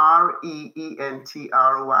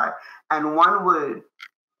 REENTRY. And one word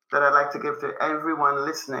that I'd like to give to everyone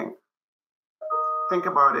listening, think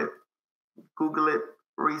about it, Google it,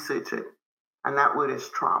 research it, and that word is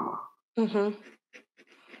trauma.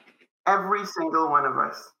 Every single one of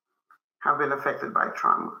us have been affected by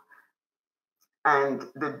trauma. And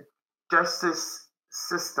the justice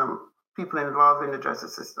system, people involved in the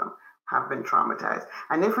justice system have been traumatized.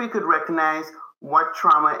 And if we could recognize what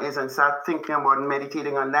trauma is and start thinking about and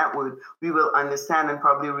meditating on that word, we will understand and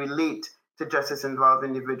probably relate to justice involved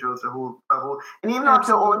individuals a whole, and even to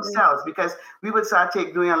our own selves, because we would start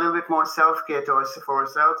doing a little bit more self-care for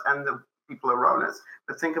ourselves and the people around us.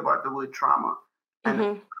 But think about the word trauma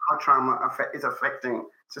and how trauma is affecting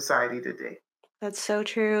society today. That's so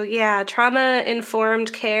true. Yeah,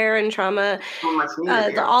 trauma-informed care and trauma, So much needed.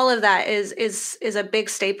 the Yeah. all of that is a big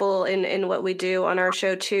staple in what we do on our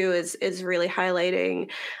show too. Is really highlighting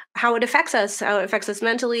how it affects us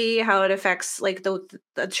mentally, how it affects like the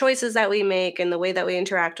choices that we make and the way that we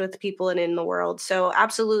interact with people and in the world. So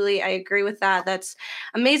absolutely, I agree with that. That's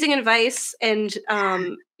amazing advice, and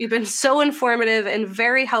you've been so informative and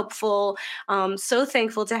very helpful. So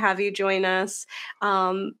thankful to have you join us.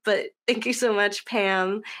 But thank you so much,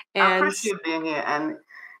 Pam. I And appreciate being here. And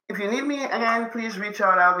if you need me again, please reach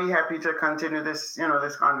out. I'll be happy to continue this,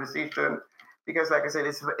 this conversation because, like I said,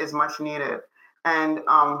 it's much needed. And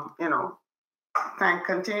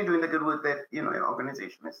continue doing the good work that your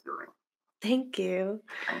organization is doing. thank you.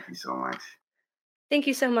 Thank you so much. Thank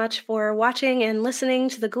you so much for watching and listening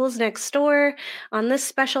to The Ghouls Next Door on this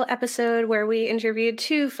special episode where we interviewed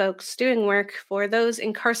two folks doing work for those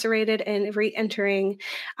incarcerated and re entering.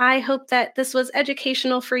 I hope that this was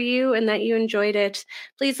educational for you and that you enjoyed it.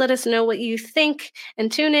 Please let us know what you think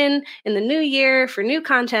and tune in the new year for new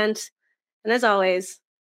content. And as always,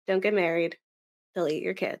 don't get married, they'll eat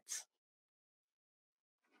your kids.